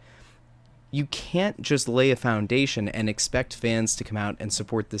 but like you can't just lay a foundation and expect fans to come out and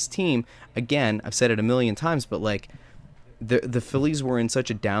support this team. Again, I've said it a million times, but like the Phillies were in such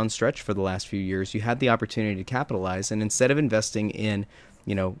a down stretch for the last few years. You had the opportunity to capitalize, and instead of investing in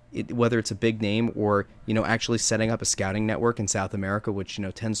whether it's a big name or actually setting up a scouting network in South America, which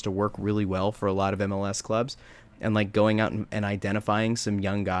tends to work really well for a lot of MLS clubs, and like going out and identifying some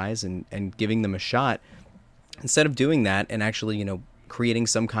young guys and giving them a shot, instead of doing that and actually creating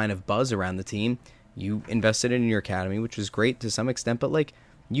some kind of buzz around the team, you invested in your academy, which was great to some extent, but like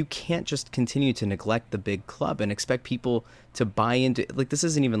you can't just continue to neglect the big club and expect people to buy into, like, this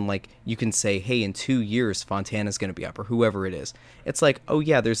isn't even like you can say, hey, in 2 years Fontana's going to be up, or whoever it is. It's like, oh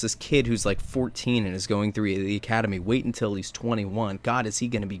yeah, there's this kid who's like 14 and is going through the academy. Wait until he's 21. God, is he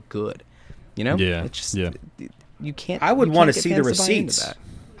going to be good? You know? Yeah. It's just, you can't. I would you want to can't get see the fans to buy into receipts. that.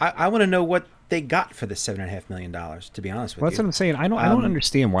 I want to know what they got for the $7.5 million. To be honest with Well, that's you, what I'm saying. I don't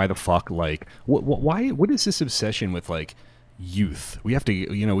understand why the fuck, like, what is this obsession with, like, youth? We have to,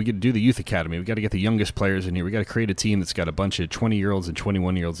 we got to do the youth academy. We got to get the youngest players in here. We got to create a team that's got a bunch of 20-year-olds and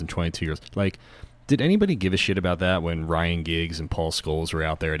 21-year-olds and 22-year-olds. Like, did anybody give a shit about that when Ryan Giggs and Paul Scholes were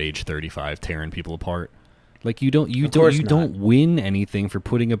out there at age 35 tearing people apart? Like, you don't win anything for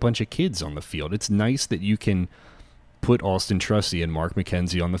putting a bunch of kids on the field. It's nice that you can put Austin Trusty and Mark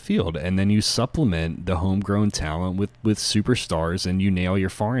McKenzie on the field, and then you supplement the homegrown talent with superstars, and you nail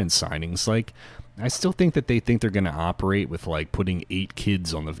your foreign signings. Like, I still think that they think they're going to operate with, like, putting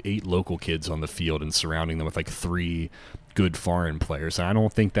 8 local kids on the field and surrounding them with, like, 3 good foreign players. And I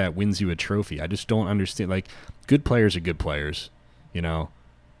don't think that wins you a trophy. I just don't understand. Like, good players are good players,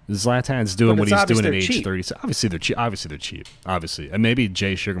 Zlatan's doing what he's doing at age 30. So obviously they're cheap. Obviously. And maybe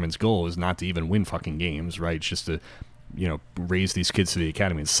Jay Sugarman's goal is not to even win fucking games, right? It's just to, raise these kids to the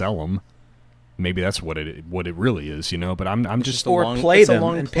academy and sell them. Maybe that's what it really is, But I'm just play them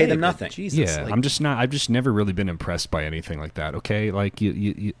and pay them nothing. Jesus, yeah, like, I'm just not. I've just never really been impressed by anything like that. Okay, like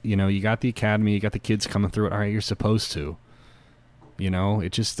you got the academy, you got the kids coming through it. All right, you're supposed to.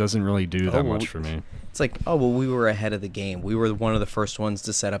 It just doesn't really do that much for me. It's like, oh, well, we were ahead of the game. We were one of the first ones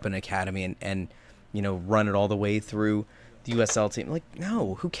to set up an academy and run it all the way through the USL team. Like,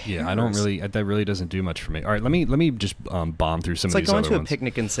 no, who cares? Yeah, I don't really. That really doesn't do much for me. All right, let me just bomb through some It's of like these going other to a ones.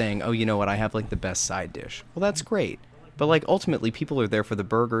 picnic and saying, oh, you know what, I have like the best side dish. Well, that's great. But like ultimately people are there for the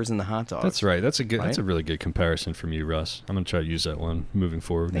burgers and the hot dogs. That's right. That's right? a really good comparison from you, Russ. I'm gonna try to use that one moving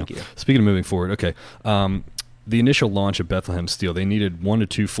forward. Thank now. you. Speaking of moving forward, okay. The initial launch of Bethlehem Steel, they needed 1 to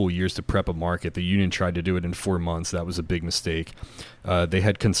 2 full years to prep a market. The union tried to do it in 4 months. That was a big mistake. They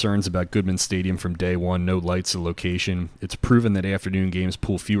had concerns about Goodman Stadium from day one, no lights, the location. It's proven that afternoon games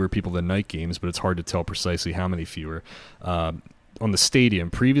pull fewer people than night games, but it's hard to tell precisely how many fewer. On the stadium,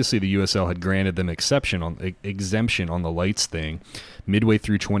 previously the USL had granted them exemption on the lights thing. Midway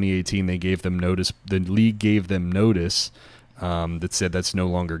through 2018, they gave them notice. The league gave them notice that said that's no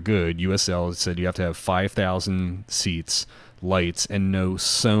longer good. USL said you have to have 5,000 seats, lights, and no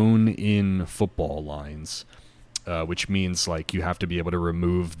sewn-in football lines, which means like you have to be able to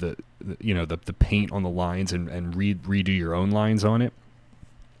remove the paint on the lines and redo your own lines on it.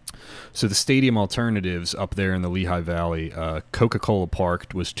 So the stadium alternatives up there in the Lehigh Valley, Coca-Cola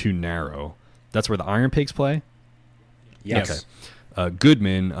Park was too narrow. That's where the Iron Pigs play? Yes. Okay.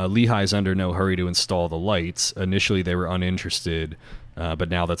 Goodman, Lehigh's under no hurry to install the lights. Initially, they were uninterested, but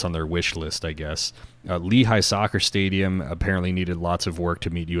now that's on their wish list, I guess. Lehigh Soccer Stadium apparently needed lots of work to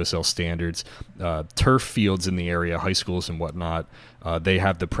meet USL standards. Turf fields in the area, high schools and whatnot, they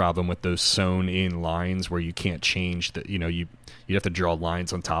have the problem with those sewn-in lines where you can't change the, you have to draw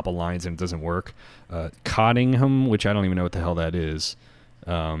lines on top of lines and it doesn't work. Cottingham, which I don't even know what the hell that is,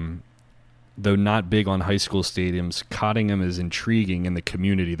 though not big on high school stadiums, Cottingham is intriguing in the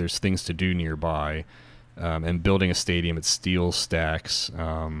community. There's things to do nearby. And building a stadium at Steel Stacks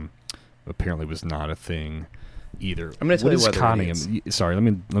apparently was not a thing either. I'm going to tell you why they're Cottingham? idiots. Sorry, let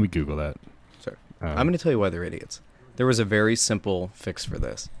me Google that. Sorry. I'm going to tell you why they're idiots. There was a very simple fix for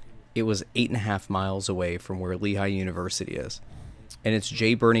this. It was 8.5 miles away from where Lehigh University is. And it's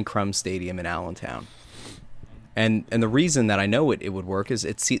J. Bernie Crum Stadium in Allentown. And the reason that I know it would work is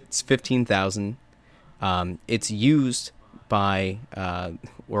it's 15,000. It's used by,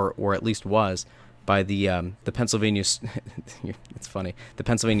 or at least was, by the Pennsylvania. It's funny. The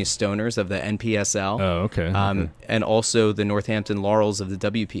Pennsylvania Stoners of the NPSL. Oh, okay. And also the Northampton Laurels of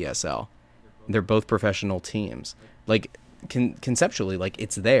the WPSL. They're both professional teams. Like conceptually, like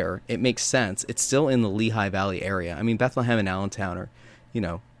it's there. It makes sense. It's still in the Lehigh Valley area. I mean, Bethlehem and Allentown are,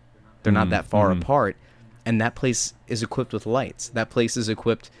 they're not that far apart. And that place is equipped with lights. That place is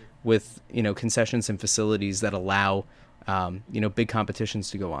equipped with, concessions and facilities that allow, big competitions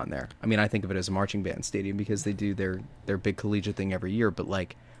to go on there. I mean, I think of it as a marching band stadium because they do their big collegiate thing every year. But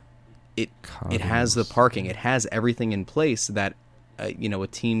like, it has the parking. It has everything in place that, a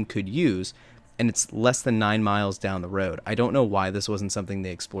team could use. And it's less than 9 miles down the road. I don't know why this wasn't something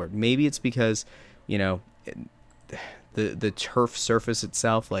they explored. Maybe it's because, the turf surface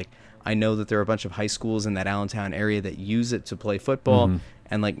itself, like, I know that there are a bunch of high schools in that Allentown area that use it to play football,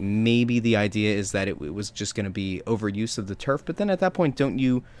 and like maybe the idea is that it was just going to be overuse of the turf. But then at that point, don't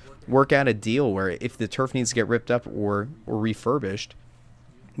you work out a deal where if the turf needs to get ripped up or refurbished,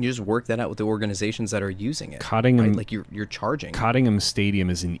 You just work that out with the organizations that are using it. Cottingham, right? Like you're charging. Cottingham Stadium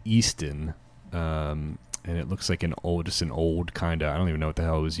is in Easton, and it looks like an old kind of, I don't even know what the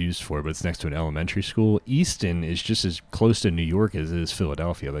hell it was used for, but it's next to an elementary school. Easton is just as close to New York as it is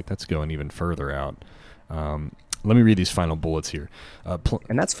Philadelphia. Like, that's going even further out. Let me read these final bullets here.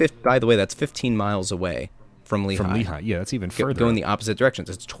 And that's by the way, that's 15 miles away from Lehigh. From Lehigh, yeah, that's even further. Going the opposite directions.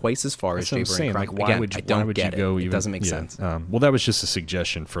 It's twice as far That's as what I'm Jayber saying. and Like, Crockett. why Again, would you, I don't why would get you go it. even? It doesn't make yeah. sense. Well, that was just a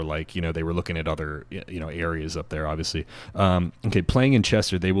suggestion for, like, they were looking at other areas up there, obviously. Okay, playing in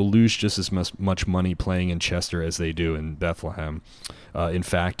Chester, they will lose just as much money playing in Chester as they do in Bethlehem. In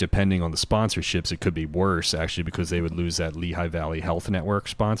fact, depending on the sponsorships, it could be worse, actually, because they would lose that Lehigh Valley Health Network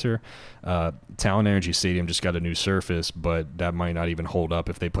sponsor. Talon Energy Stadium just got a new surface, but that might not even hold up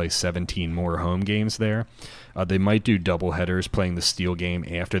if they play 17 more home games there. They might do double headers, playing the Steel game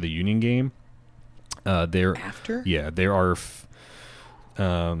after the Union game. After? Yeah, there are...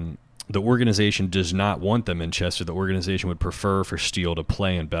 the organization does not want them in Chester. The organization would prefer for Steel to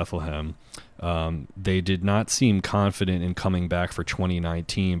play in Bethlehem. They did not seem confident in coming back for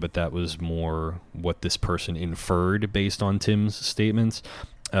 2019, but that was more what this person inferred based on Tim's statements.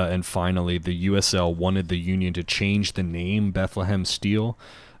 And finally, the USL wanted the Union to change the name Bethlehem Steel,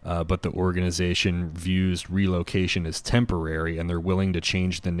 but the organization views relocation as temporary, and they're willing to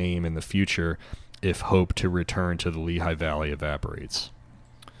change the name in the future if hope to return to the Lehigh Valley evaporates.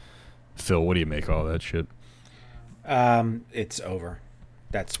 Phil, what do you make of all that shit? It's over.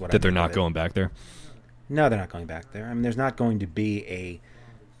 That's what that they're not going back there? No, they're not going back there. I mean, there's not going to be a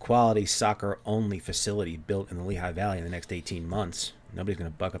quality soccer-only facility built in the Lehigh Valley in the next 18 months. Nobody's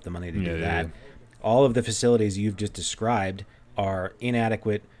going to buck up the money to do that. Yeah. All of the facilities you've just described are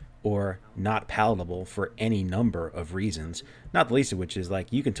inadequate or not palatable for any number of reasons, not the least of which is,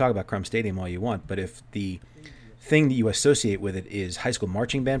 like, you can talk about Crum Stadium all you want, but if the thing that you associate with it is high school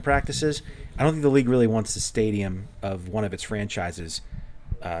marching band practices, I don't think the league really wants the stadium of one of its franchises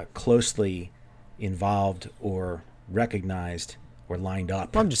closely involved or recognized or lined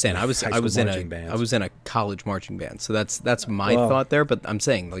up. Well, I'm just saying, I was in a college marching band, so that's my thought there. But I'm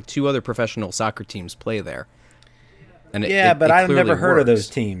saying, like, 2 other professional soccer teams play there. And but I've never heard of those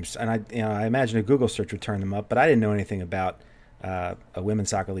teams, and I imagine a Google search would turn them up. But I didn't know anything about a women's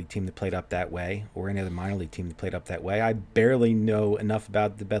soccer league team that played up that way, or any other minor league team that played up that way. I barely know enough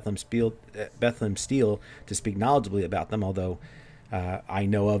about the Bethlehem Steel to speak knowledgeably about them, although I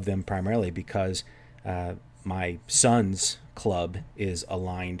know of them primarily because my son's club is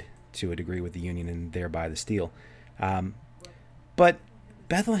aligned to a degree with the Union and thereby the Steel. But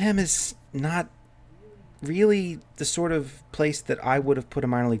Bethlehem is not really the sort of place that I would have put a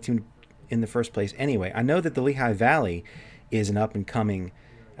minor league team in the first place anyway. I know that the Lehigh Valley is an up-and-coming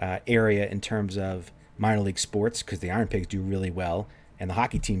area in terms of minor league sports because the Iron Pigs do really well and the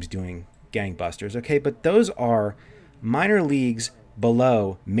hockey team's doing gangbusters. Okay, but those are minor leagues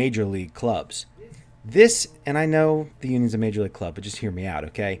below major league clubs. This, and I know the Union's a major league club, but just hear me out,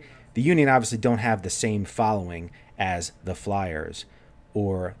 okay? The Union obviously don't have the same following as the Flyers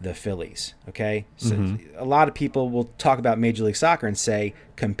or the Phillies, okay? So a lot of people will talk about Major League Soccer and say,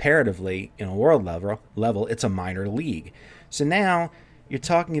 comparatively, in a world level, it's a minor league. So now you're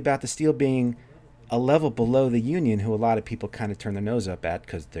talking about the Steel being a level below the Union, who a lot of people kind of turn their nose up at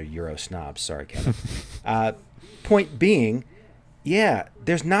because they're Euro snobs. Sorry, Kevin. Point being, yeah,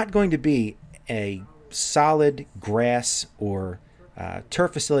 there's not going to be a solid grass or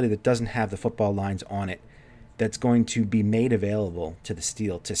turf facility that doesn't have the football lines on it that's going to be made available to the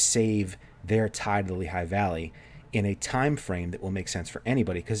Steel to save their tie to the Lehigh Valley in a time frame that will make sense for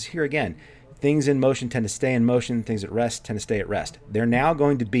anybody. Because here again, things in motion tend to stay in motion, things at rest tend to stay at rest. They're now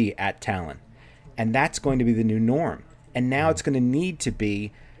going to be at Talon, and that's going to be the new norm. And now it's going to need to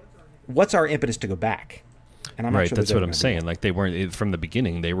be, what's our impetus to go back? And I'm not sure that's what I'm saying. Like, they weren't, from the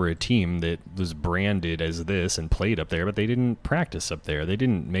beginning, they were a team that was branded as this and played up there, but they didn't practice up there. They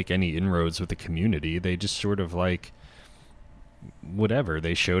didn't make any inroads with the community. They just sort of, like, whatever.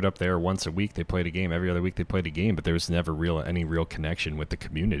 They showed up there once a week. They played a game. Every other week they played a game, but there was never any real connection with the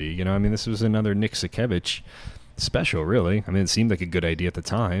community. You know, I mean, this was another Nick Sakevich special, really. I mean, it seemed like a good idea at the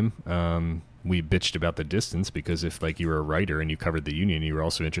time. We bitched about the distance because if, like, you were a writer and you covered the Union, you were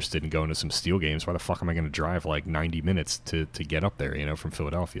also interested in going to some Steel games, why the fuck am I going to drive like 90 minutes to get up there, you know, from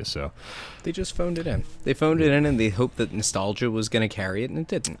Philadelphia? So they just phoned it in. They phoned it in and they hoped that nostalgia was going to carry it, and it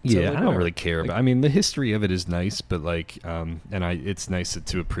didn't. Yeah, so, like, I don't really care about. I mean, the history of it is nice, but like, it's nice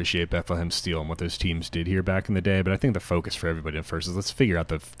to appreciate Bethlehem Steel and what those teams did here back in the day. But I think the focus for everybody at first is let's figure out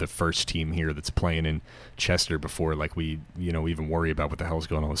the first team here that's playing in Chester before, like, we even worry about what the hell's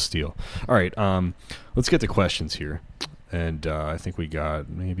going on with Steel. All right, let's get to questions here. And I think we got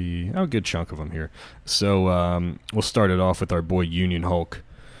maybe a good chunk of them here. So we'll start it off with our boy Union Hulk.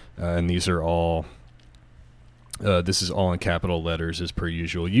 And these are all, this is all in capital letters as per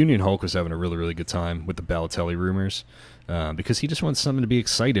usual. Union Hulk was having a really, really good time with the Balotelli rumors because he just wants something to be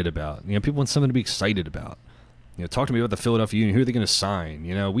excited about. You know, people want something to be excited about. You know, talk to me about the Philadelphia Union. Who are they going to sign?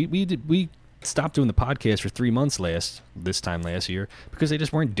 You know, we stopped doing the podcast for 3 months this time last year because they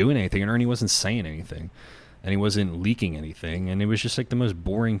just weren't doing anything and Ernie wasn't saying anything. And he wasn't leaking anything, and it was just like the most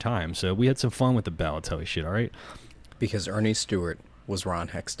boring time. So we had some fun with the Balotelli shit, all right? Because Ernie Stewart was Ron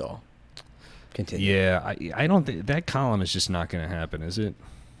Hextall. Continue. Yeah, I don't think that column is just not going to happen, is it?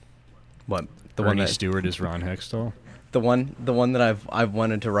 What? Ernie Stewart is Ron Hextall? The one that I've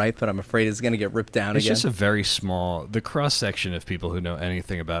wanted to write, but I'm afraid it's going to get ripped down it's again. It's just a very small, the cross-section of people who know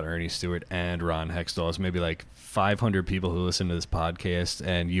anything about Ernie Stewart and Ron Hextall is maybe like 500 people who listen to this podcast,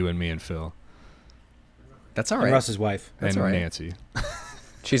 and you and me and Phil. That's all right. And Russ's wife. That's and all right. Nancy.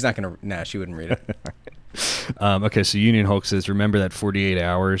 She's not going to... Nah, she wouldn't read it. Okay, so Union Hulk says, remember that 48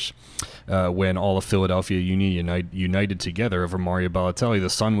 hours when all of Philadelphia Union united together over Mario Balotelli? The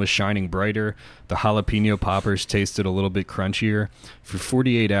sun was shining brighter. The jalapeno poppers tasted a little bit crunchier. For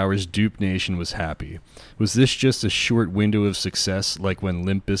 48 hours, Dupe Nation was happy. Was this just a short window of success like when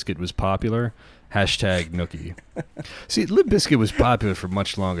Limp Bizkit was popular? Hashtag Nookie. See, Limp Bizkit was popular for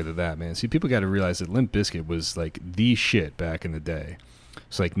much longer than that, man. See, people got to realize that Limp Bizkit was like the shit back in the day.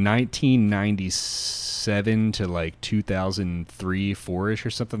 It's like 1997 to like 2003, 4-ish or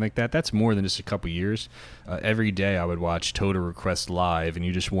something like that. That's more than just a couple years. Every day I would watch Total Request live, and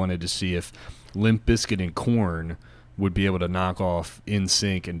you just wanted to see if Limp Bizkit and Korn would be able to knock off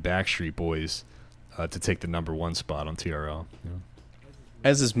NSYNC and Backstreet Boys to take the #1 spot on TRL. You know?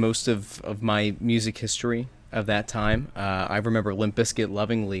 As is most of my music history of that time, I remember Limp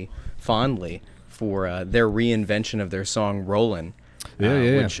Bizkit fondly for their reinvention of their song Rollin',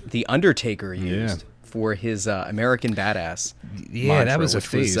 which The Undertaker used for his American Badass mantra, that was a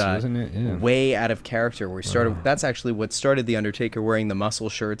phase, wasn't it? Yeah. Way out of character. Where he started. That's actually what started The Undertaker wearing the muscle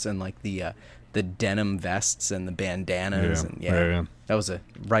shirts and like the denim vests and the bandanas. And that was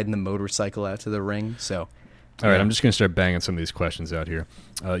riding the motorcycle out to the ring. So. All right, I'm just going to start banging some of these questions out here.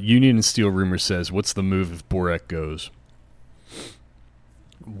 Union and Steel Rumor says, what's the move if Borek goes?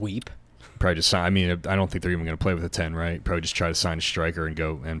 Weep. Probably just sign. I mean, I don't think they're even going to play with a 10, right? Probably just try to sign a striker and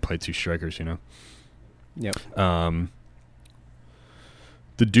go and play 2 strikers, you know? Yep.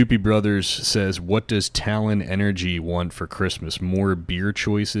 The Doopy Brothers says, what does Talon Energy want for Christmas? More beer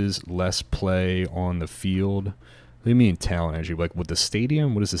choices, less play on the field? What do you mean Talon Energy? Like with the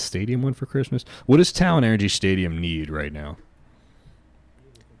stadium? What does the stadium want for Christmas? What does Talon Energy Stadium need right now?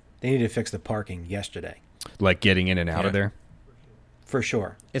 They need to fix the parking yesterday. Like getting in and out of there? For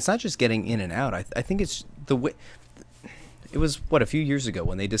sure. It's not just getting in and out. I think it's the way... It was, a few years ago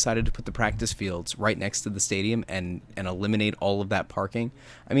when they decided to put the practice fields right next to the stadium and eliminate all of that parking.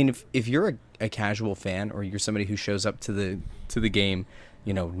 I mean, if you're a casual fan or you're somebody who shows up to the game,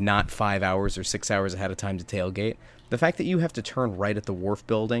 you know, not 5 hours or 6 hours ahead of time to tailgate, the fact that you have to turn right at the Wharf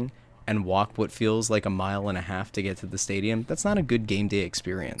building and walk what feels like 1.5 miles to get to the stadium, that's not a good game day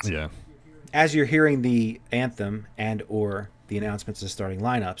experience. Yeah. As you're hearing the anthem and or the announcements of starting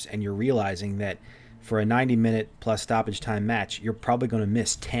lineups, and you're realizing that for a 90-minute plus stoppage time match, you're probably going to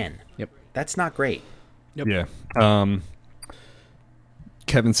miss 10. Yep. That's not great. Yep. Yeah.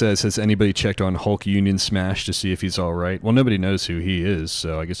 Kevin says, has anybody checked on Hulk Union Smash to see if he's all right? Well, nobody knows who he is,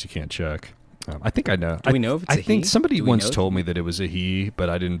 so I guess you can't check. I think I know. Do we know if it's a he? I think somebody Do we once know told me that it was a he, but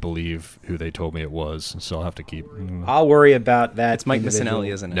I didn't believe who they told me it was, so I'll have to keep... I'll worry about that. It's Mike individual.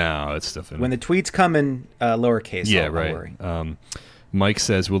 Missinelli, isn't it? No, it's definitely... When the tweets come in lowercase, yeah, I'll right. worry. Mike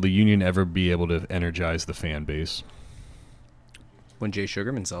says, will the Union ever be able to energize the fan base? When Jay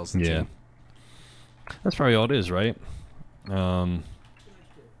Sugarman sells the team. That's probably all it is, right? It'd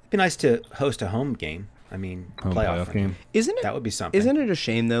be nice to host a home game. I mean, Home playoff game. Isn't it? That would be something. Isn't it a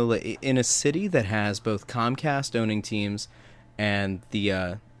shame though, like, in a city that has both Comcast owning teams and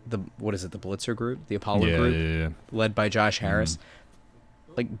the what is it, the Blitzer Group, the Apollo Group, led by Josh Harris?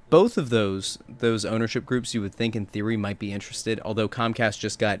 Like both of those ownership groups, you would think in theory might be interested. Although Comcast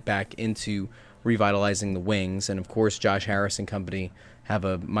just got back into revitalizing the Wings, and of course Josh Harris and company have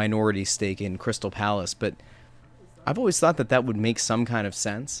a minority stake in Crystal Palace. But I've always thought that would make some kind of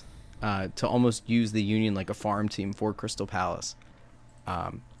sense. To almost use the Union like a farm team for Crystal Palace.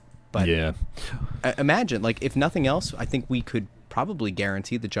 But yeah. Imagine, like, if nothing else, I think we could probably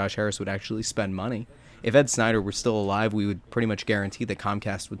guarantee that Josh Harris would actually spend money. If Ed Snyder were still alive, we would pretty much guarantee that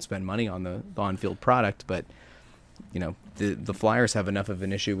Comcast would spend money on the on-field product. But the Flyers have enough of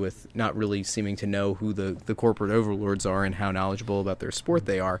an issue with not really seeming to know who the corporate overlords are and how knowledgeable about their sport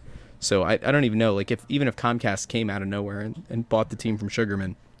they are. So I don't even know, like, even if Comcast came out of nowhere and bought the team from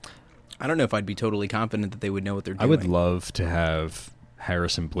Sugarman, I don't know if I'd be totally confident that they would know what they're doing. I would love to have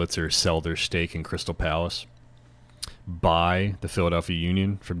Harrison Blitzer sell their stake in Crystal Palace, buy the Philadelphia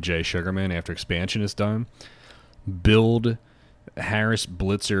Union from Jay Sugarman after expansion is done, build Harris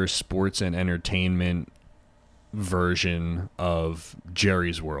Blitzer sports and entertainment version of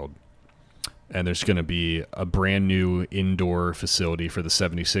Jerry's World. And there's going to be a brand new indoor facility for the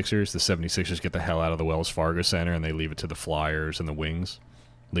 76ers. The 76ers get the hell out of the Wells Fargo Center and they leave it to the Flyers and the Wings.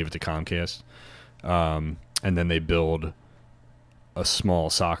 Leave it to Comcast. And then they build a small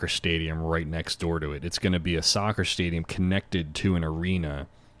soccer stadium right next door to it. It's going to be a soccer stadium connected to an arena,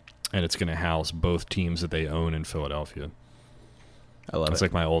 and it's going to house both teams that they own in Philadelphia. I love it. It's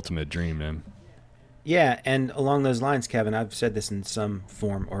like my ultimate dream, man. Yeah, and along those lines, Kevin, I've said this in some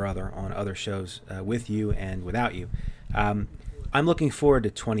form or other on other shows with you and without you. I'm looking forward to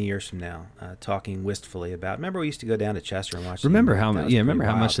 20 years from now, talking wistfully about. Remember, we used to go down to Chester and watch. Remember how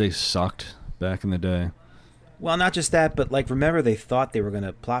much they sucked back in the day. Well, not just that, but like remember they thought they were going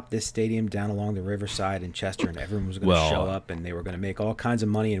to plop this stadium down along the riverside in Chester, and everyone was going to show up, and they were going to make all kinds of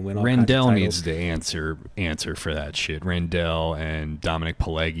money and win all kinds of titles. Rendell needs to answer for that shit. Rendell and Dominic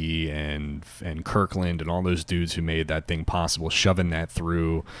Pileggi and Kirkland and all those dudes who made that thing possible, shoving that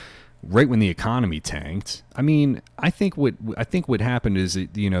through right when the economy tanked. I mean, I think what happened is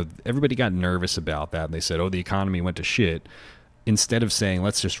that, everybody got nervous about that, and they said, "Oh, the economy went to shit." Instead of saying,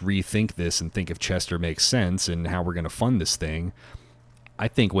 let's just rethink this and think if Chester makes sense and how we're going to fund this thing, I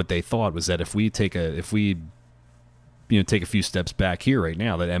think what they thought was that if we take a few steps back here right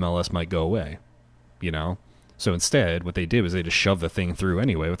now, that MLS might go away, So instead, what they did was they just shoved the thing through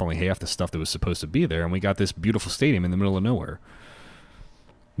anyway with only half the stuff that was supposed to be there, and we got this beautiful stadium in the middle of nowhere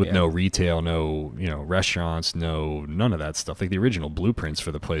with no retail, no restaurants, none of that stuff. Like the original blueprints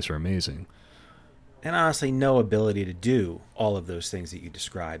for the place are amazing. And honestly, no ability to do all of those things that you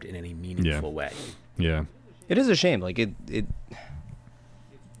described in any meaningful way. Yeah. It is a shame. Like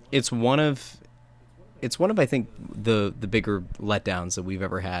it's one of I think the bigger letdowns that we've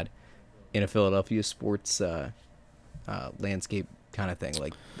ever had in a Philadelphia sports landscape kind of thing.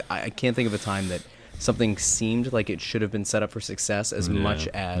 Like I can't think of a time that something seemed like it should have been set up for success as much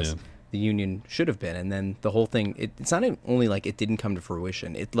as the Union should have been, and then the whole thing. It's not only like it didn't come to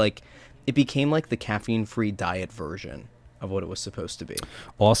fruition. It became like the caffeine-free diet version of what it was supposed to be.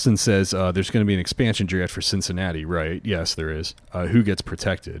 Austin says there's going to be an expansion draft for Cincinnati, right? Yes, there is. Who gets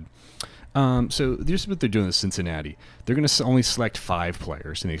protected? So here's what they're doing with Cincinnati. They're going to only select 5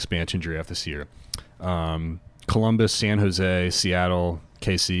 players in the expansion draft this year. Columbus, San Jose, Seattle,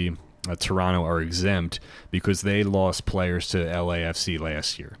 KC, Toronto are exempt because they lost players to LAFC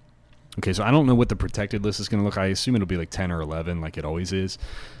last year. Okay, so I don't know what the protected list is going to look like. I assume it'll be like 10 or 11 like it always is.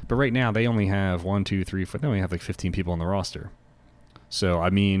 But right now, they only have 1, 2, 3, 4. They only have like 15 people on the roster. So, I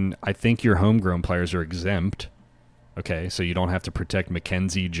mean, I think your homegrown players are exempt. Okay, so you don't have to protect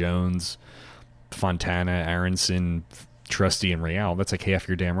McKenzie, Jones, Fontana, Aronson, Trusty, and Real. That's like half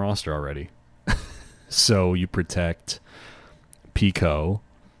your damn roster already. So you protect Pico,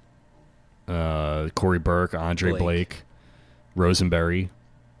 Corey Burke, Andre Blake, Rosenberry,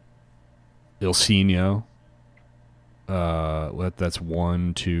 Ilsinho. That's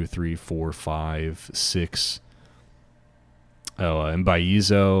 1, 2, 3, 4, 5, 6. Oh, and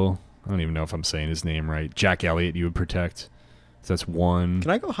Baizo. I don't even know if I'm saying his name right. Jack Elliott, you would protect. So that's 1.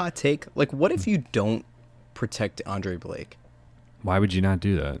 Can I go hot take? Like, what if you don't protect Andre Blake? Why would you not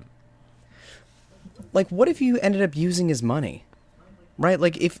do that? Like, what if you ended up using his money? Right?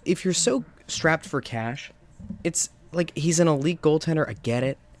 Like, if you're so strapped for cash, it's like he's an elite goaltender. I get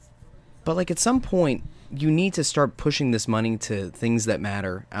it. But, like, at some point, you need to start pushing this money to things that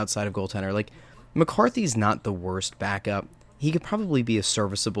matter outside of goaltender. Like, McCarthy's not the worst backup. He could probably be a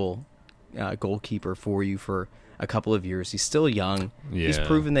serviceable goalkeeper for you for a couple of years. He's still young. Yeah. He's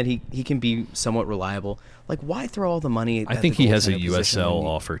proven that he can be somewhat reliable. Like, why throw all the money at I think he has a USL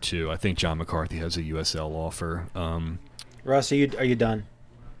offer, too. I think John McCarthy has a USL offer. Russ, are you done?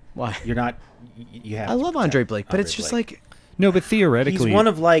 Why? You're not... You have. I love Andre Blake, but it's just like... No, but theoretically... He's one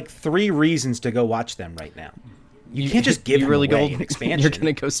of, like, 3 reasons to go watch them right now. You can't just give him away an expansion. You're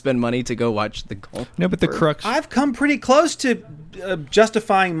going to go spend money to go watch the goal. No, but the crux... I've come pretty close to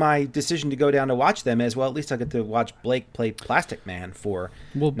justifying my decision to go down to watch them as well. At least I get to watch Blake play Plastic Man for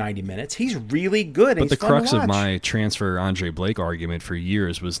 90 minutes. He's really good. But the crux of my transfer Andre Blake argument for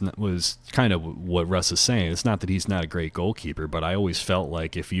years was kind of what Russ is saying. It's not that he's not a great goalkeeper, but I always felt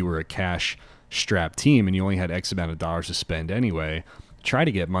like if you were a cash strapped team and you only had X amount of dollars to spend anyway, try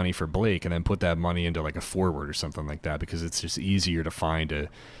to get money for Blake and then put that money into like a forward or something like that, because it's just easier to find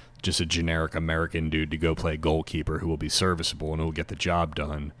just a generic American dude to go play goalkeeper who will be serviceable and who will get the job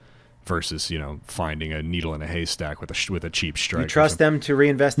done, versus finding a needle in a haystack with a cheap strike. You trust them to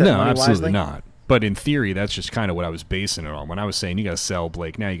reinvest that money wisely? No, absolutely not. But in theory, that's just kind of what I was basing it on. When I was saying you got to sell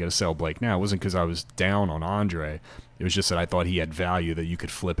Blake now, it wasn't because I was down on Andre. It was just that I thought he had value that you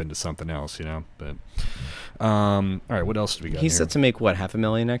could flip into something else, But all right, what else do we got? He's set to make what,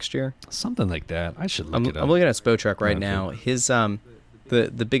 $500,000 next year? Something like that. I should look it up. I'm looking at Spotrac right now. His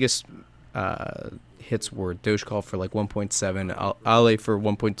the biggest hits were Dogecoin for like 1.7, Ale for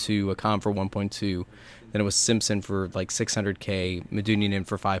 1.2, Akam for 1.2. Then it was Simpson for like 600K, Medunjanin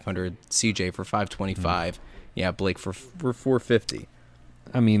for 500, CJ for 525. Yeah, Blake for 450.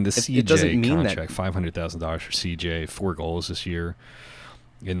 I mean, the CJ it doesn't mean contract, $500,000 for CJ, 4 goals this year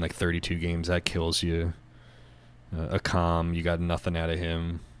in like 32 games. That kills you. Akam, you got nothing out of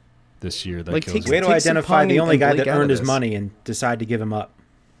him this year. That kills you. Way to identify the only guy that earned his money and decide to give him up.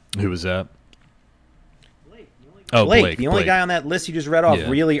 Who was that? Blake, the only guy on that list you just read off,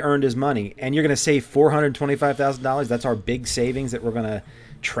 really earned his money, and you're going to save $425,000. That's our big savings that we're going to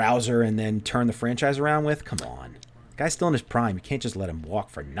trouser and then turn the franchise around with. Come on, guy's still in his prime. You can't just let him walk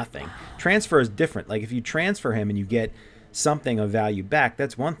for nothing. Transfer is different. Like if you transfer him and you get something of value back,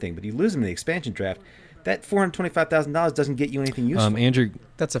 that's one thing. But you lose him in the expansion draft. That $425,000 doesn't get you anything useful. Andrew,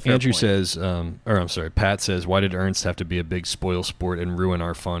 that's a fair Andrew point. says, Pat says, why did Ernst have to be a big spoil sport and ruin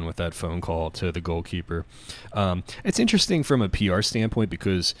our fun with that phone call to the goalkeeper? It's interesting from a PR standpoint,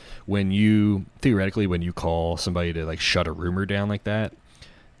 because when you call somebody to like shut a rumor down like that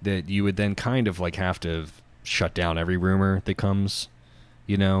you would then kind of like have to shut down every rumor that comes,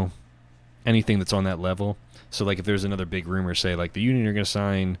 anything that's on that level. So like if there's another big rumor, say like the Union are going to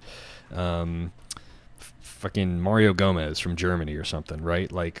sign fucking Mario Gomez from Germany or something,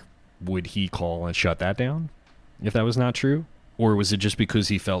 right? Like, would he call and shut that down if that was not true? Or was it just because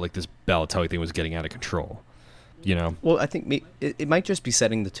he felt like this Balotelli thing was getting out of control? Well, I think it might just be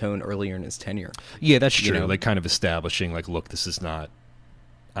setting the tone earlier in his tenure. Yeah, that's true. Like kind of establishing like, look, this is not,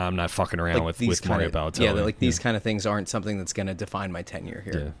 I'm not fucking around like with Mario Balotelli. Yeah, like these kind of things aren't something that's going to define my tenure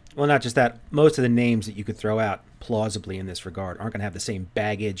here. Yeah. Well, not just that. Most of the names that you could throw out plausibly in this regard aren't going to have the same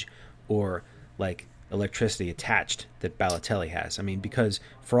baggage or like electricity attached that Balotelli has. I mean, because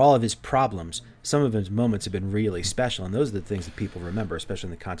for all of his problems, some of his moments have been really special, and those are the things that people remember, especially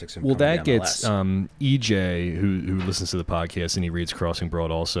in the context of that MLS. gets EJ, who listens to the podcast and he reads Crossing Broad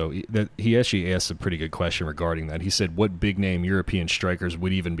also, that he actually asked a pretty good question regarding that. He said, what big name European strikers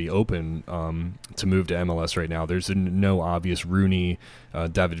would even be open to move to MLS right now? There's no obvious Rooney,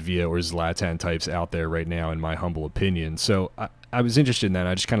 David Villa, or Zlatan types out there right now, in my humble opinion. So I was interested in that.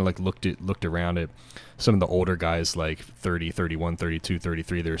 I just kind of like looked around at some of the older guys, like 30, 31, 32,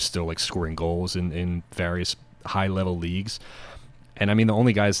 33. They're still like scoring goals in various high level leagues. And I mean, the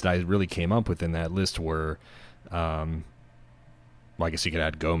only guys that I really came up with in that list were, well, I guess you could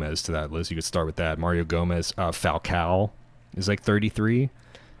add Gomez to that list. You could start with that. Mario Gomez, Falcao is like 33.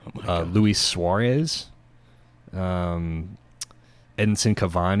 Luis Suarez, Edinson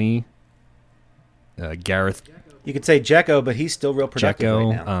Cavani, Gareth. You could say Dzeko, but he's still real productive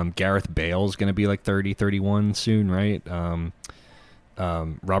right now. Gareth Bale's going to be like 30, 31 soon, right?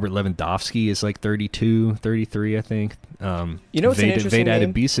 Robert Lewandowski is like 32, 33, I think. It's an interesting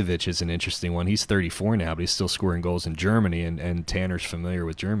name? Ibisevic is an interesting one. He's 34 now, but he's still scoring goals in Germany, and Tanner's familiar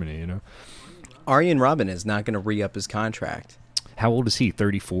with Germany, Arjen Robben is not going to re-up his contract. How old is he,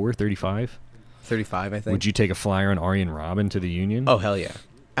 34, 35? 35, I think. Would you take a flyer on Arjen Robben to the Union? Oh, hell yeah.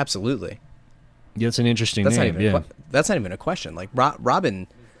 Absolutely. Yeah, it's an interesting name. That's not even a question. Like, Robben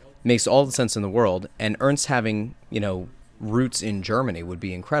makes all the sense in the world, and Ernst having, roots in Germany would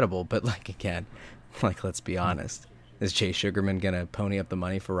be incredible. But, like, again, let's be honest. Is Jay Sugarman going to pony up the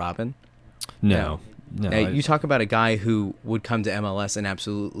money for Robben? No. Now, you talk about a guy who would come to MLS and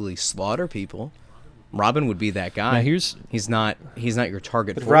absolutely slaughter people. Robben would be that guy. Now he's not your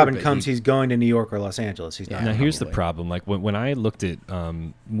target. But if Robben comes, he's going to New York or Los Angeles. He's not. Now here's the problem. Like when I looked at,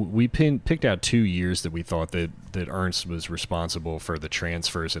 we picked out 2 years that we thought that Ernst was responsible for the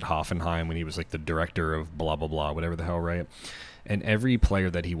transfers at Hoffenheim when he was like the director of blah blah blah, whatever the hell, right? And every player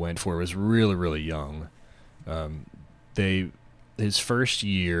that he went for was really really young. His first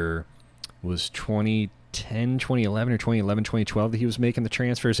year was 2010, 2011, or 2011, 2012 that he was making the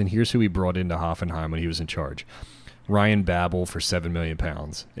transfers, and here's who he brought into Hoffenheim when he was in charge. Ryan Babel for £7 million,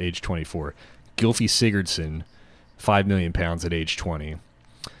 age 24. Gylfi Sigurdsson, £5 million at age 20.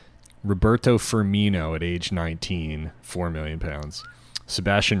 Roberto Firmino at age 19, £4 million.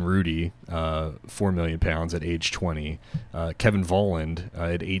 Sebastian Rudy, 4 million pounds at age 20. Kevin Volland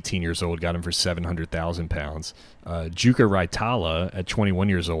at 18 years old got him for 700,000 pounds. Juka Raitala at 21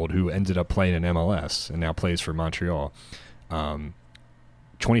 years old, who ended up playing in MLS and now plays for Montreal.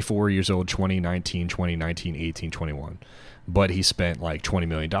 24 years old, 2019, 2019, 18, 21. But he spent like $20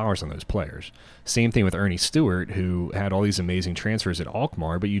 million on those players. Same thing with Ernie Stewart, who had all these amazing transfers at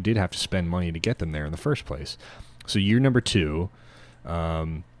Alkmaar, but you did have to spend money to get them there in the first place. So year number 2,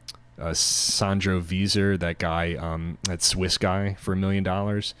 Sandro Wieser, that guy, that Swiss guy, for $1 million.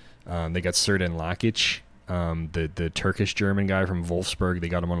 They got Srdan Lakic, the Turkish-German guy from Wolfsburg. They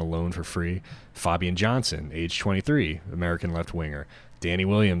got him on a loan for free. Fabian Johnson, age 23, American left winger. Danny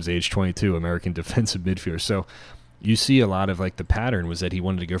Williams, age 22, American defensive midfielder. So you see a lot of like the pattern was that he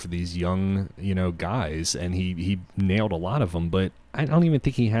wanted to go for these young, guys, and he nailed a lot of them. But I don't even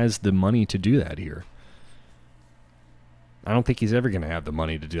think he has the money to do that here. I don't think he's ever going to have the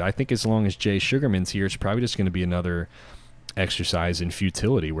money to do it. I think as long as Jay Sugarman's here, it's probably just going to be another exercise in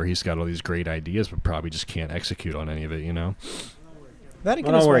futility where he's got all these great ideas but probably just can't execute on any of it, That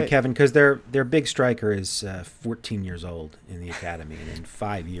Well, don't worry, Kevin, because their big striker is 14 years old in the academy, and in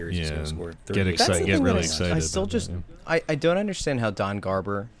 5 years he's going to score 30. Get excited, get really excited. I still about just that, I don't understand how Don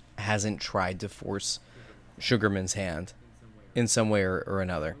Garber hasn't tried to force Sugarman's hand in some way or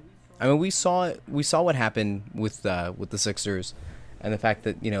another. I mean, we saw what happened with the Sixers, and the fact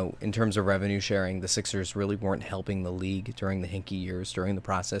that in terms of revenue sharing, the Sixers really weren't helping the league during the Hinkie years, during the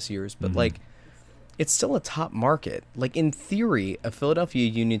process years. But it's still a top market. Like in theory, a Philadelphia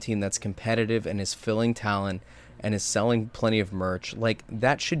Union team that's competitive and is filling talent and is selling plenty of merch, like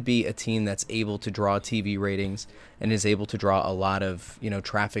that should be a team that's able to draw TV ratings and is able to draw a lot of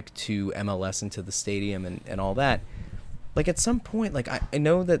traffic to MLS and to the stadium and all that. Like at some point, like I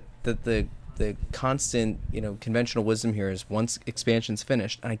know that the constant conventional wisdom here is once expansion's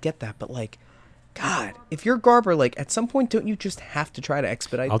finished, and I get that, but like, God, if you're Garber, like at some point, don't you just have to try to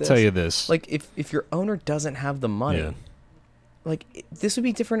expedite? I'll tell you this: like if your owner doesn't have the money, like this would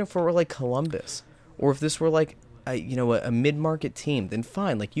be different if it were like Columbus, or if this were like a mid-market team. Then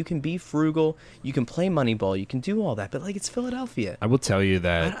fine, like you can be frugal, you can play Moneyball, you can do all that, but like it's Philadelphia. I will tell you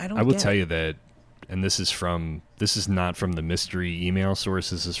that. I will tell you that. And this is not from the mystery email source.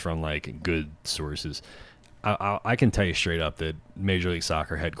 This is from like good sources. I can tell you straight up that Major League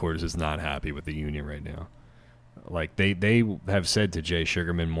Soccer headquarters is not happy with the union right now. Like they have said to Jay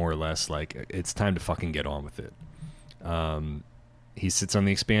Sugarman more or less like it's time to fucking get on with it. He sits on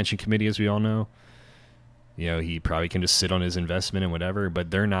the expansion committee, as we all know. He probably can just sit on his investment and whatever,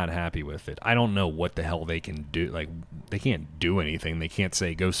 but they're not happy with it. I don't know what the hell they can do. Like they can't do anything. They can't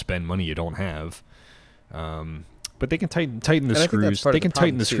say go spend money you don't have. But they can tighten the screws. They can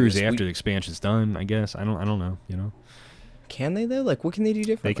tighten the screws after the expansion's done, I guess. I don't know, Can they though? Like what can they do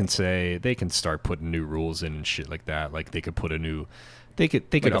differently? They can start putting new rules in and shit like that. Like they could put they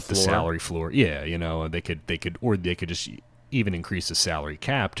could up the salary floor. Yeah, they could just even increase the salary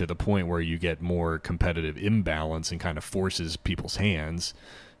cap to the point where you get more competitive imbalance and kind of forces people's hands.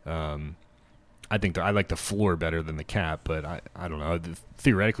 I think I like the floor better than the cap, but I don't know.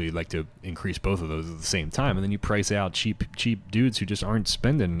 Theoretically, you'd like to increase both of those at the same time, and then you price out cheap dudes who just aren't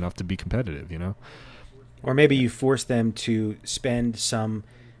spending enough to be competitive, Or maybe you force them to spend some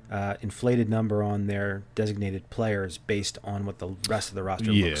inflated number on their designated players based on what the rest of the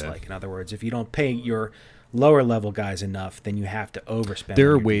roster looks like. In other words, if you don't pay your lower level guys enough, then you have to overspend.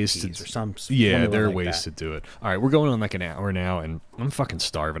 There are ways to, or some there are like ways to do it. All right, we're going on like an hour now, and I'm fucking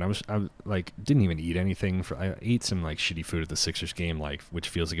starving. I like didn't even eat anything. I ate some like shitty food at the Sixers game, like which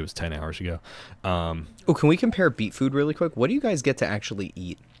feels like it was 10 hours ago. Can we compare beat food really quick? What do you guys get to actually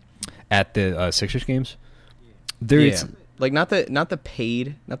eat at the Sixers games? Like not the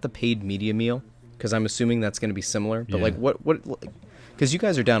paid media meal, because I'm assuming that's going to be similar. But like what because you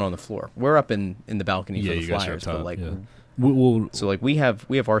guys are down on the floor. We're up in the balcony for the Flyers, but like so like we have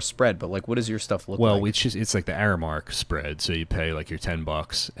our spread, but like what does your stuff look like? Well, it's like the Aramark spread. So you pay like your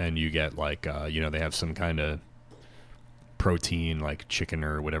 $10 and you get like they have some kind of protein like chicken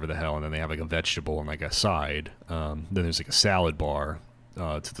or whatever the hell, and then they have like a vegetable and like a side. Then there's like a salad bar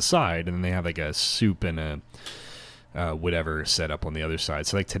to the side, and then they have like a soup and a whatever set up on the other side.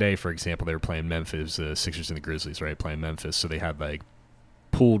 So like today, for example, they were playing Memphis, the Sixers and the Grizzlies, right? Playing Memphis. So they had like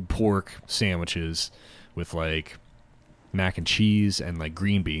pulled pork sandwiches with like mac and cheese and like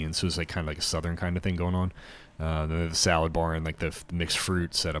green beans. So it was like kind of like a southern kind of thing going on. Then they have the salad bar and like the mixed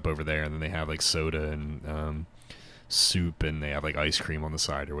fruit set up over there. And then they have like soda and soup, and they have like ice cream on the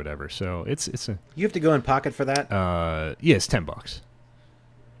side or whatever. So it's a... You have to go in pocket for that? Yeah, it's $10.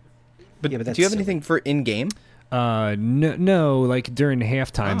 But do you have anything for in-game? No, like during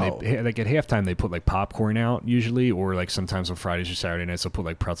halftime, Oh. like at halftime they put like popcorn out usually, or like sometimes on Fridays or Saturday nights they'll put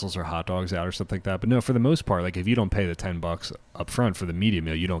like pretzels or hot dogs out or something like that. But no, for the most part, like if you don't pay the $10 up front for the media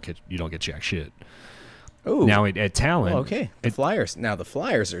meal, you don't get jack shit. Ooh. Now at Talent, Well, okay. The Flyers. Now the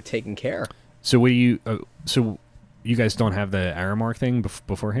Flyers are taking care. so what do you? So you guys don't have the Aramark thing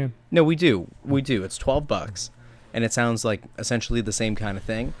beforehand? No, we do. We do. It's $12, and it sounds like essentially the same kind of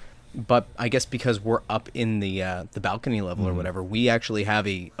thing. But I guess because we're up in the balcony level or whatever, we actually have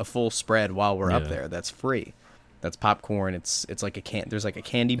a full spread while we're up Yeah. there. That's free. That's popcorn. It's like there's like a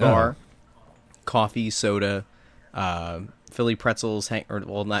candy bar, coffee, soda, Philly pretzels,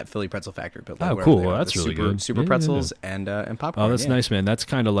 well, not Philly Pretzel Factory, but like Oh, wherever cool. they Well, are. that's The really super, good. Super Yeah. pretzels and popcorn. Oh, that's yeah. nice, man. That's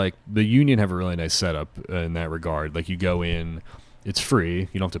kind of like the Union have a really nice setup in that regard. Like you go in, it's free.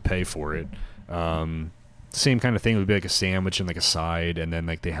 You don't have to pay for it. Same kind of thing. It would be like a sandwich and like a side, and then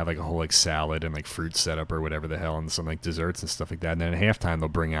like they have like a whole like salad and like fruit setup or whatever the hell, and some like desserts and stuff like that. And then at halftime they'll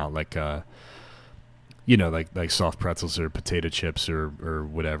bring out like like soft pretzels or potato chips or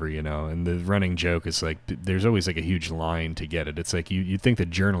whatever, And the running joke is like there's always like a huge line to get it. It's like you think that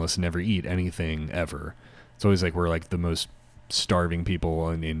journalists never eat anything ever. It's always like we're like the most starving people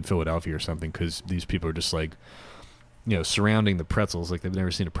in Philadelphia or something, because these people are just like surrounding the pretzels like they've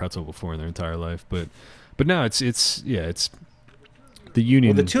never seen a pretzel before in their entire life. But no, it's the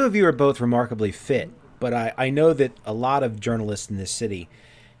Union. Well, the two of you are both remarkably fit, but I know that a lot of journalists in this city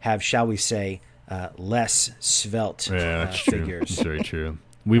have, shall we say, less svelte Yeah, that's true. figures. That's very true.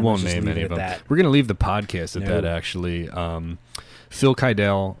 We And won't let's just name leave any it of at them. that. We're going to leave the podcast at No. that, actually. Phil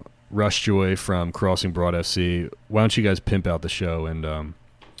Kydell, Rush Joy from Crossing Broad FC. Why don't you guys pimp out the show and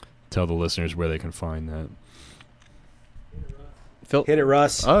tell the listeners where they can find that? Phil, Hit it,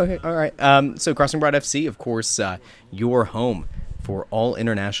 Russ. Oh, okay. All right. So Crossing Broad FC, of course, your home for all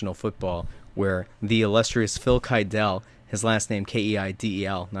international football, where the illustrious Phil Kydell, his last name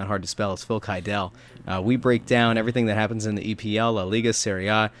Keidel, not hard to spell, is Phil Kydell. We break down everything that happens in the EPL, La Liga, Serie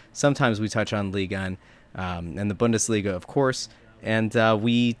A. Sometimes we touch on Liga and the Bundesliga, of course. And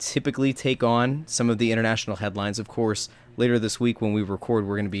we typically take on some of the international headlines. Of course, later this week when we record,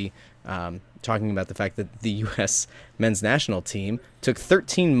 we're going to be talking about the fact that the U.S. men's national team took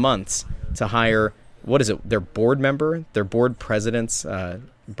 13 months to hire, their board member, their board president's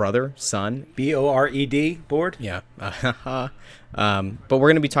brother, son. BORED board? Yeah. But we're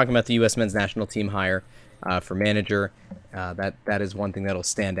going to be talking about the U.S. men's national team hire for manager. That is one thing that'll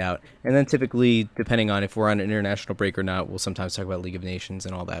stand out. And then typically, depending on if we're on an international break or not, we'll sometimes talk about League of Nations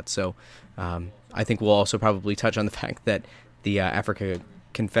and all that. So I think we'll also probably touch on the fact that the Africa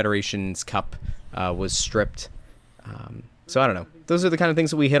Confederations Cup was stripped. So I don't know. Those are the kind of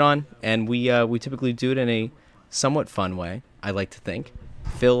things that we hit on, and we typically do it in a somewhat fun way, I like to think.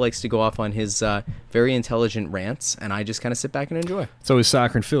 Phil likes to go off on his very intelligent rants, and I just kind of sit back and enjoy. It's always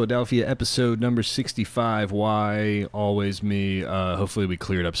Soccer in Philadelphia, episode number 65. Why always me? Hopefully we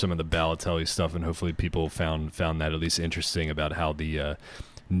cleared up some of the Balotelli stuff, and hopefully people found that at least interesting about how the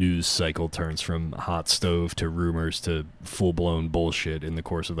news cycle turns from hot stove to rumors to full-blown bullshit in the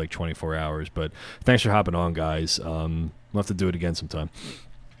course of like 24 hours. But thanks for hopping on, guys. We'll have to do it again sometime.